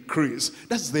decrease.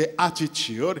 That's the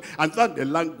attitude, and that's the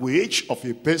language of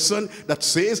a person that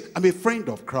says, I'm a friend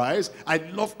of Christ, I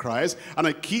love Christ, and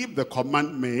I keep the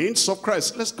commandments of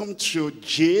Christ. Let's come to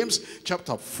James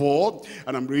chapter 4,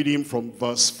 and I'm reading from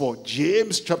verse 4.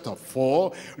 James chapter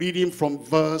 4, reading from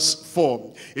verse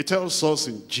 4. It tells us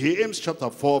in James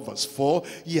chapter 4, verse 4,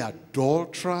 ye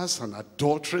adulterers and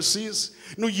adulteresses,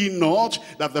 know ye not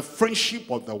that the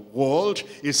friendship of the world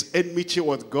is enmity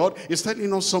with God? It's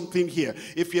telling us something here.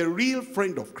 If you're a real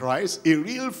friend of Christ, a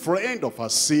real friend of our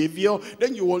Savior,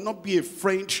 then you will not be a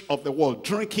friend of the world,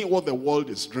 drinking what the world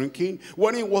is drinking,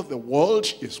 wearing what the world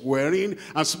is wearing,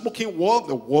 and smoking what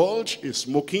the world is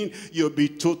smoking. You'll be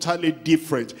totally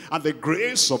different, and the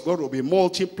grace of God will be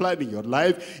multiplied in your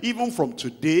life. Even from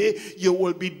today, you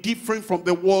will be different from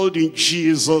the world in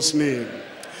Jesus' name.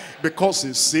 Because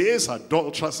it says,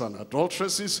 adulterers and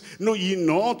adulteresses, know ye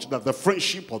not that the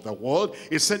friendship of the world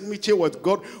is enmity with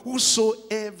God?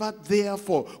 Whosoever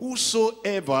therefore,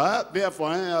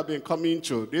 I have been coming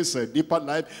to this deeper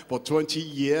life for 20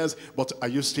 years, but are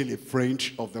you still a friend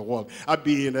of the world? I've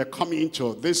been coming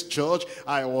to this church.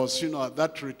 I was, at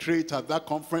that retreat, at that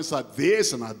conference, at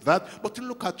this and at that. But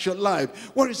look at your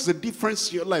life. What is the difference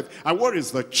in your life? And what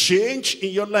is the change in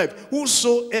your life?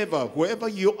 Whosoever, whoever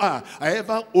you are,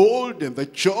 however old in the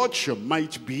church you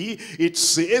might be, it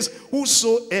says,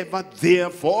 whosoever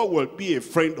therefore will be a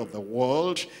friend of the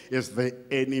world is the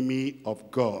enemy of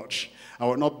God. I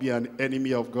will not be an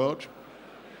enemy of God.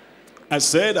 I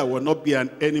said I will not be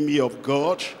an enemy of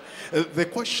God. The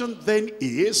question then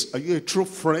is, are you a true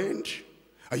friend?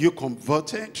 Are you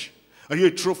converted? Are you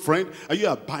a true friend? Are you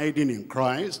abiding in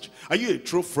Christ? Are you a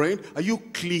true friend? Are you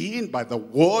clean by the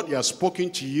word he has spoken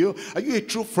to you? Are you a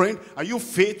true friend? Are you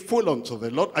faithful unto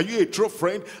the Lord? Are you a true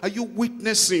friend? Are you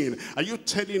witnessing? Are you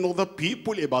telling other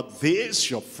people about this,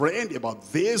 your friend,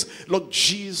 about this? Lord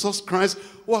Jesus Christ,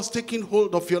 who has taken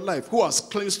hold of your life, who has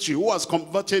cleansed you, who has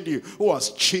converted you, who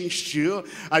has changed you.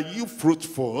 Are you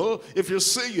fruitful? If you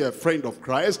say you're a friend of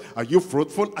Christ, are you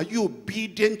fruitful? Are you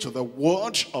obedient to the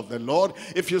word of the Lord?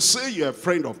 If you say you're a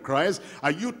friend of Christ,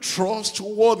 are you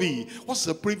trustworthy? What's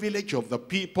the privilege of the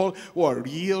people who are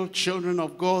real children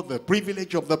of God? The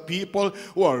privilege of the people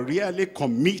who are really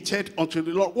committed unto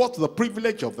the Lord? What's the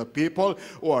privilege of the people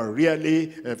who are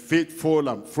really faithful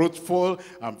and fruitful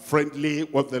and friendly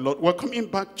with the Lord? We're coming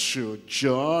back to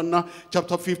John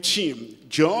chapter 15.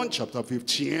 John chapter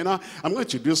 15. I'm going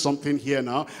to do something here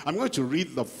now. I'm going to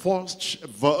read the first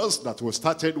verse that we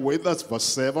started with. That's verse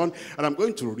 7. And I'm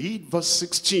going to read verse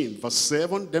 16. Verse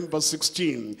 7, then verse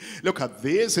 16. Look at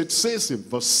this. It says in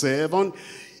verse 7,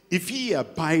 if ye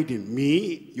abide in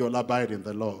me, you'll abide in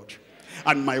the Lord.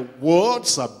 And my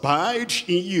words abide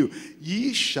in you.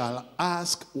 Ye shall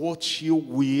ask what you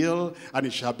will, and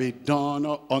it shall be done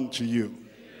unto you.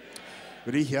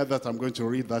 You didn't hear that? I'm going to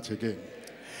read that again.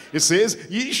 It says,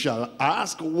 ye shall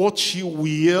ask what you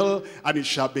will, and it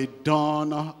shall be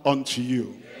done unto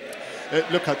you.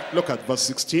 Look at verse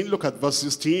 16. Look at verse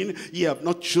 16. Ye have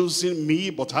not chosen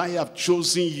me, but I have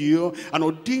chosen you and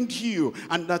ordained you,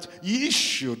 and that ye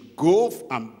should go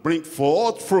and bring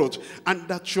forth fruit, and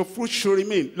that your fruit should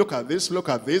remain. Look at this. Look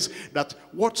at this. That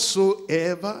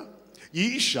whatsoever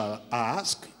ye shall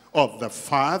ask of the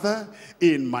Father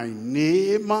in my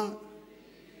name,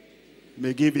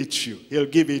 may give it to you. He'll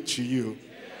give it to you.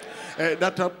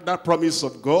 That promise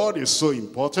of God is so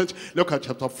important. Look at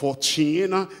chapter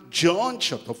 14. John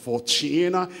chapter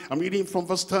 14. I'm reading from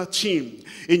verse 13.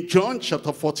 In John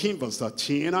chapter 14 verse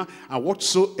 13. And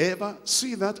whatsoever,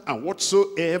 see that, and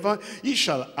whatsoever ye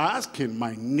shall ask in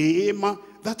my name,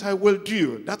 that I will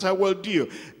do. That I will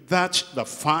do. That the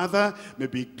Father may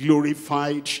be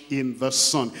glorified in the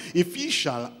Son. If ye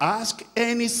shall ask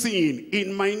anything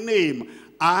in my name,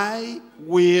 I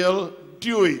will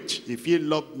do it. If ye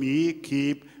love me,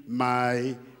 keep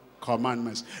my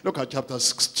commandments. Look at chapter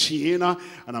 16, and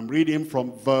I'm reading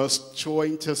from verse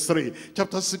 23.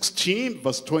 Chapter 16,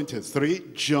 verse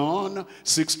 23, John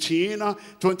 16,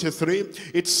 23.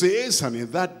 It says, and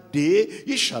in that day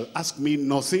ye shall ask me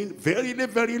nothing. Verily,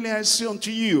 verily, I say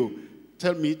unto you.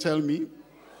 Tell me, tell me.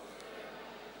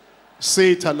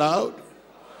 Say it aloud.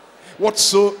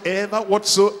 Whatsoever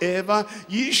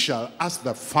ye shall ask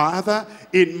the Father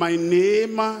in my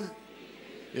name,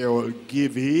 he will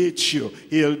give it you.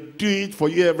 He'll do it for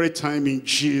you every time in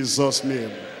Jesus'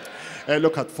 name.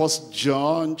 Look at 1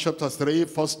 John chapter 3.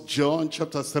 1 John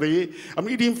chapter 3. I'm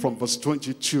reading from verse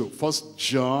 22. 1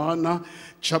 John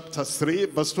chapter 3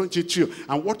 verse 22.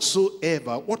 And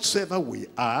whatsoever we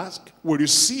ask, we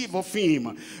receive of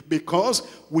him, because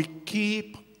we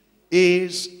keep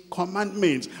his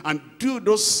commandments and do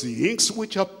those things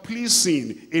which are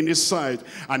pleasing in his sight.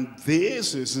 And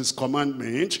this is his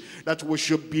commandment, that we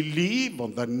should believe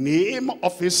on the name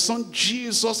of his son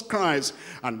Jesus Christ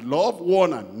and love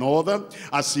one another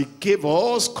as he gave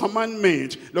us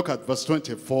commandment. Look at verse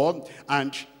 24.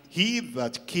 And he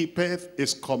that keepeth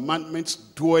his commandments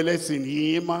dwelleth in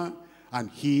him, and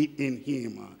he in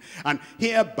him. And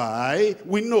hereby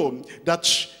we know that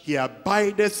he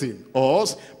abideth in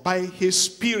us by his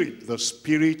Spirit, the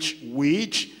Spirit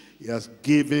which he has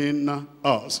given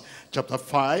us. Chapter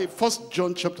 5, 1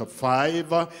 John chapter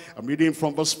 5, I'm reading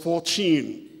from verse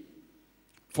 14.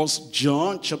 1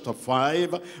 John chapter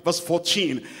 5, verse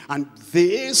 14. And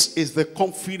this is the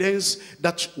confidence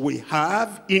that we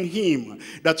have in him,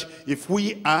 that if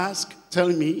we ask, tell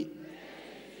me,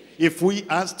 if we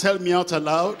ask, tell me out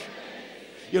aloud.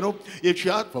 You know, if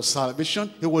you ask for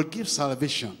salvation, he will give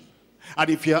salvation. And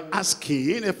if you're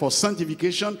asking for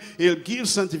sanctification, he'll give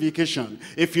sanctification.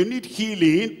 If you need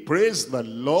healing, praise the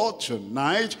Lord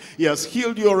tonight. He has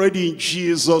healed you already in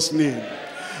Jesus' name.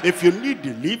 If you need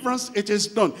deliverance, it is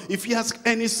done. If you ask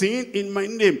anything in my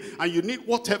name, and you need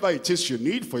whatever it is you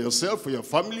need for yourself, for your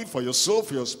family, for your soul,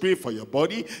 for your spirit, for your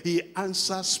body, he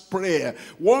answers prayer.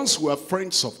 Once we are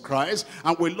friends of Christ,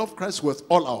 and we love Christ with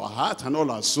all our heart and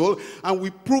all our soul, and we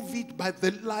prove it by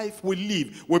the life we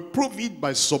live. We prove it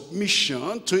by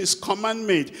submission to his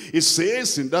commandment. It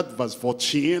says in that verse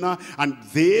 14, and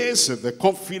this is the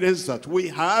confidence that we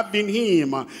have in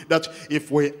him, that if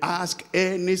we ask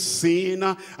anything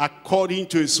according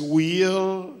to his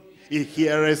will, he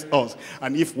heareth us.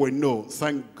 And if we know,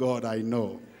 thank God I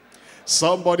know.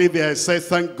 Somebody there says,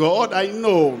 thank God I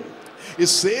know. It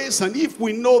says, and if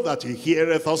we know that he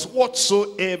heareth us,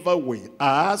 whatsoever we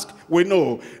ask, we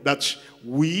know that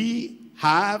we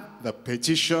have the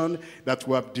petition that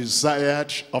we have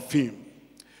desired of him.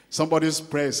 Somebody's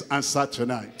prayer is answered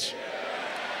tonight.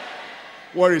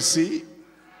 Where is he?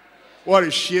 Where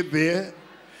is she there?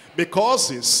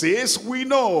 Because it says we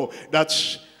know that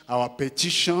our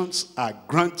petitions are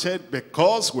granted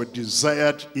because we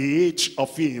desired each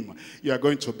of him. You are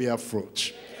going to bear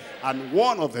fruit. And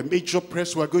one of the major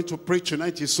prayers we're going to pray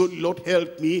tonight is, so Lord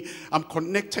help me, I'm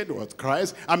connected with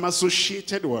Christ, I'm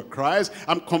associated with Christ,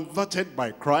 I'm converted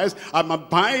by Christ, I'm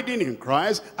abiding in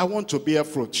Christ, I want to bear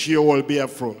fruit. You will bear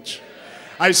fruit.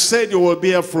 I said you will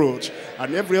bear fruit.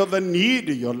 And every other need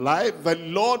in your life, the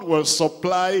Lord will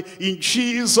supply in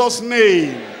Jesus'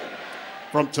 name.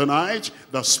 From tonight,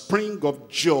 the spring of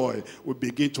joy will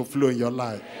begin to flow in your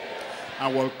life.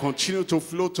 And will continue to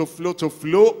flow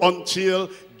until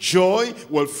joy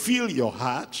will fill your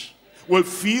heart, will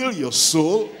fill your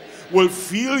soul, will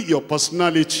fill your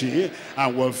personality,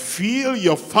 and will fill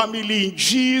your family in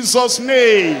Jesus'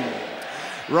 name.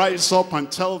 Rise up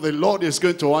and tell the Lord is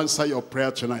going to answer your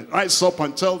prayer tonight. Rise up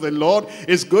and tell the Lord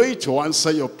is going to answer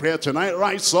your prayer tonight.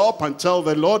 Rise up and tell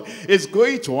the Lord is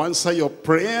going to answer your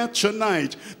prayer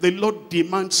tonight. The Lord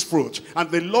demands fruit,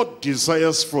 and the Lord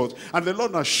desires fruit. And the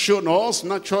Lord has shown us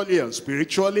naturally and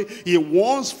spiritually, he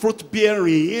wants fruit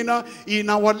bearing in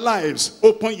our lives.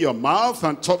 Open your mouth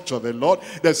and talk to the Lord.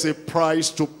 There's a price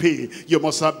to pay. You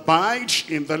must abide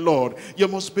in the Lord. You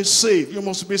must be saved. You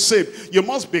must be saved. You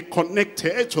must be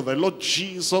connected to the Lord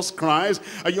Jesus Christ,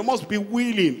 and you must be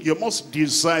willing, you must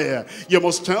desire, you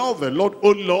must tell the Lord,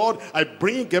 oh Lord, I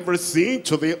bring everything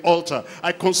to the altar,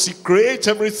 I consecrate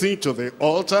everything to the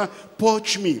altar.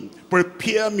 Purge me,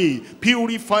 prepare me,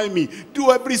 purify me, do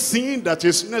everything that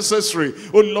is necessary.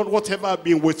 Oh Lord, whatever I've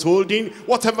been withholding,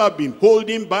 whatever I've been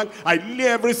holding back, I lay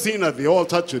everything at the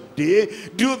altar today.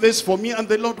 Do this for me, and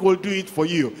the Lord will do it for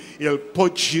you. He'll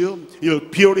purge you, he'll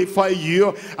purify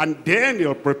you, and then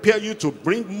he'll prepare you to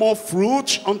bring more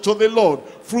fruit unto the Lord.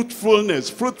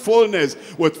 Fruitfulness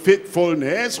with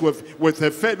faithfulness, with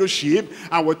a fellowship,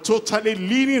 and we're totally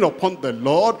leaning upon the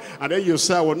Lord. And then you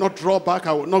say, I will not draw back,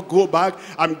 I will not go back.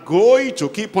 I'm going to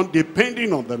keep on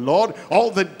depending on the Lord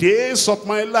all the days of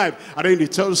my life. And then he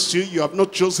tells you, you have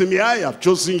not chosen me, I have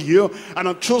chosen you. And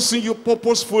I've chosen you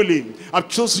purposefully. I've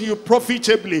chosen you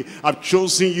profitably. I've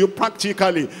chosen you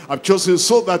practically. I've chosen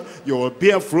so that you will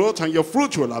bear fruit and your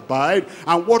fruit will abide.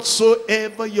 And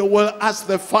whatsoever you will ask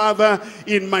the Father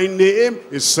in my name,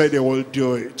 he said he will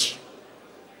do it.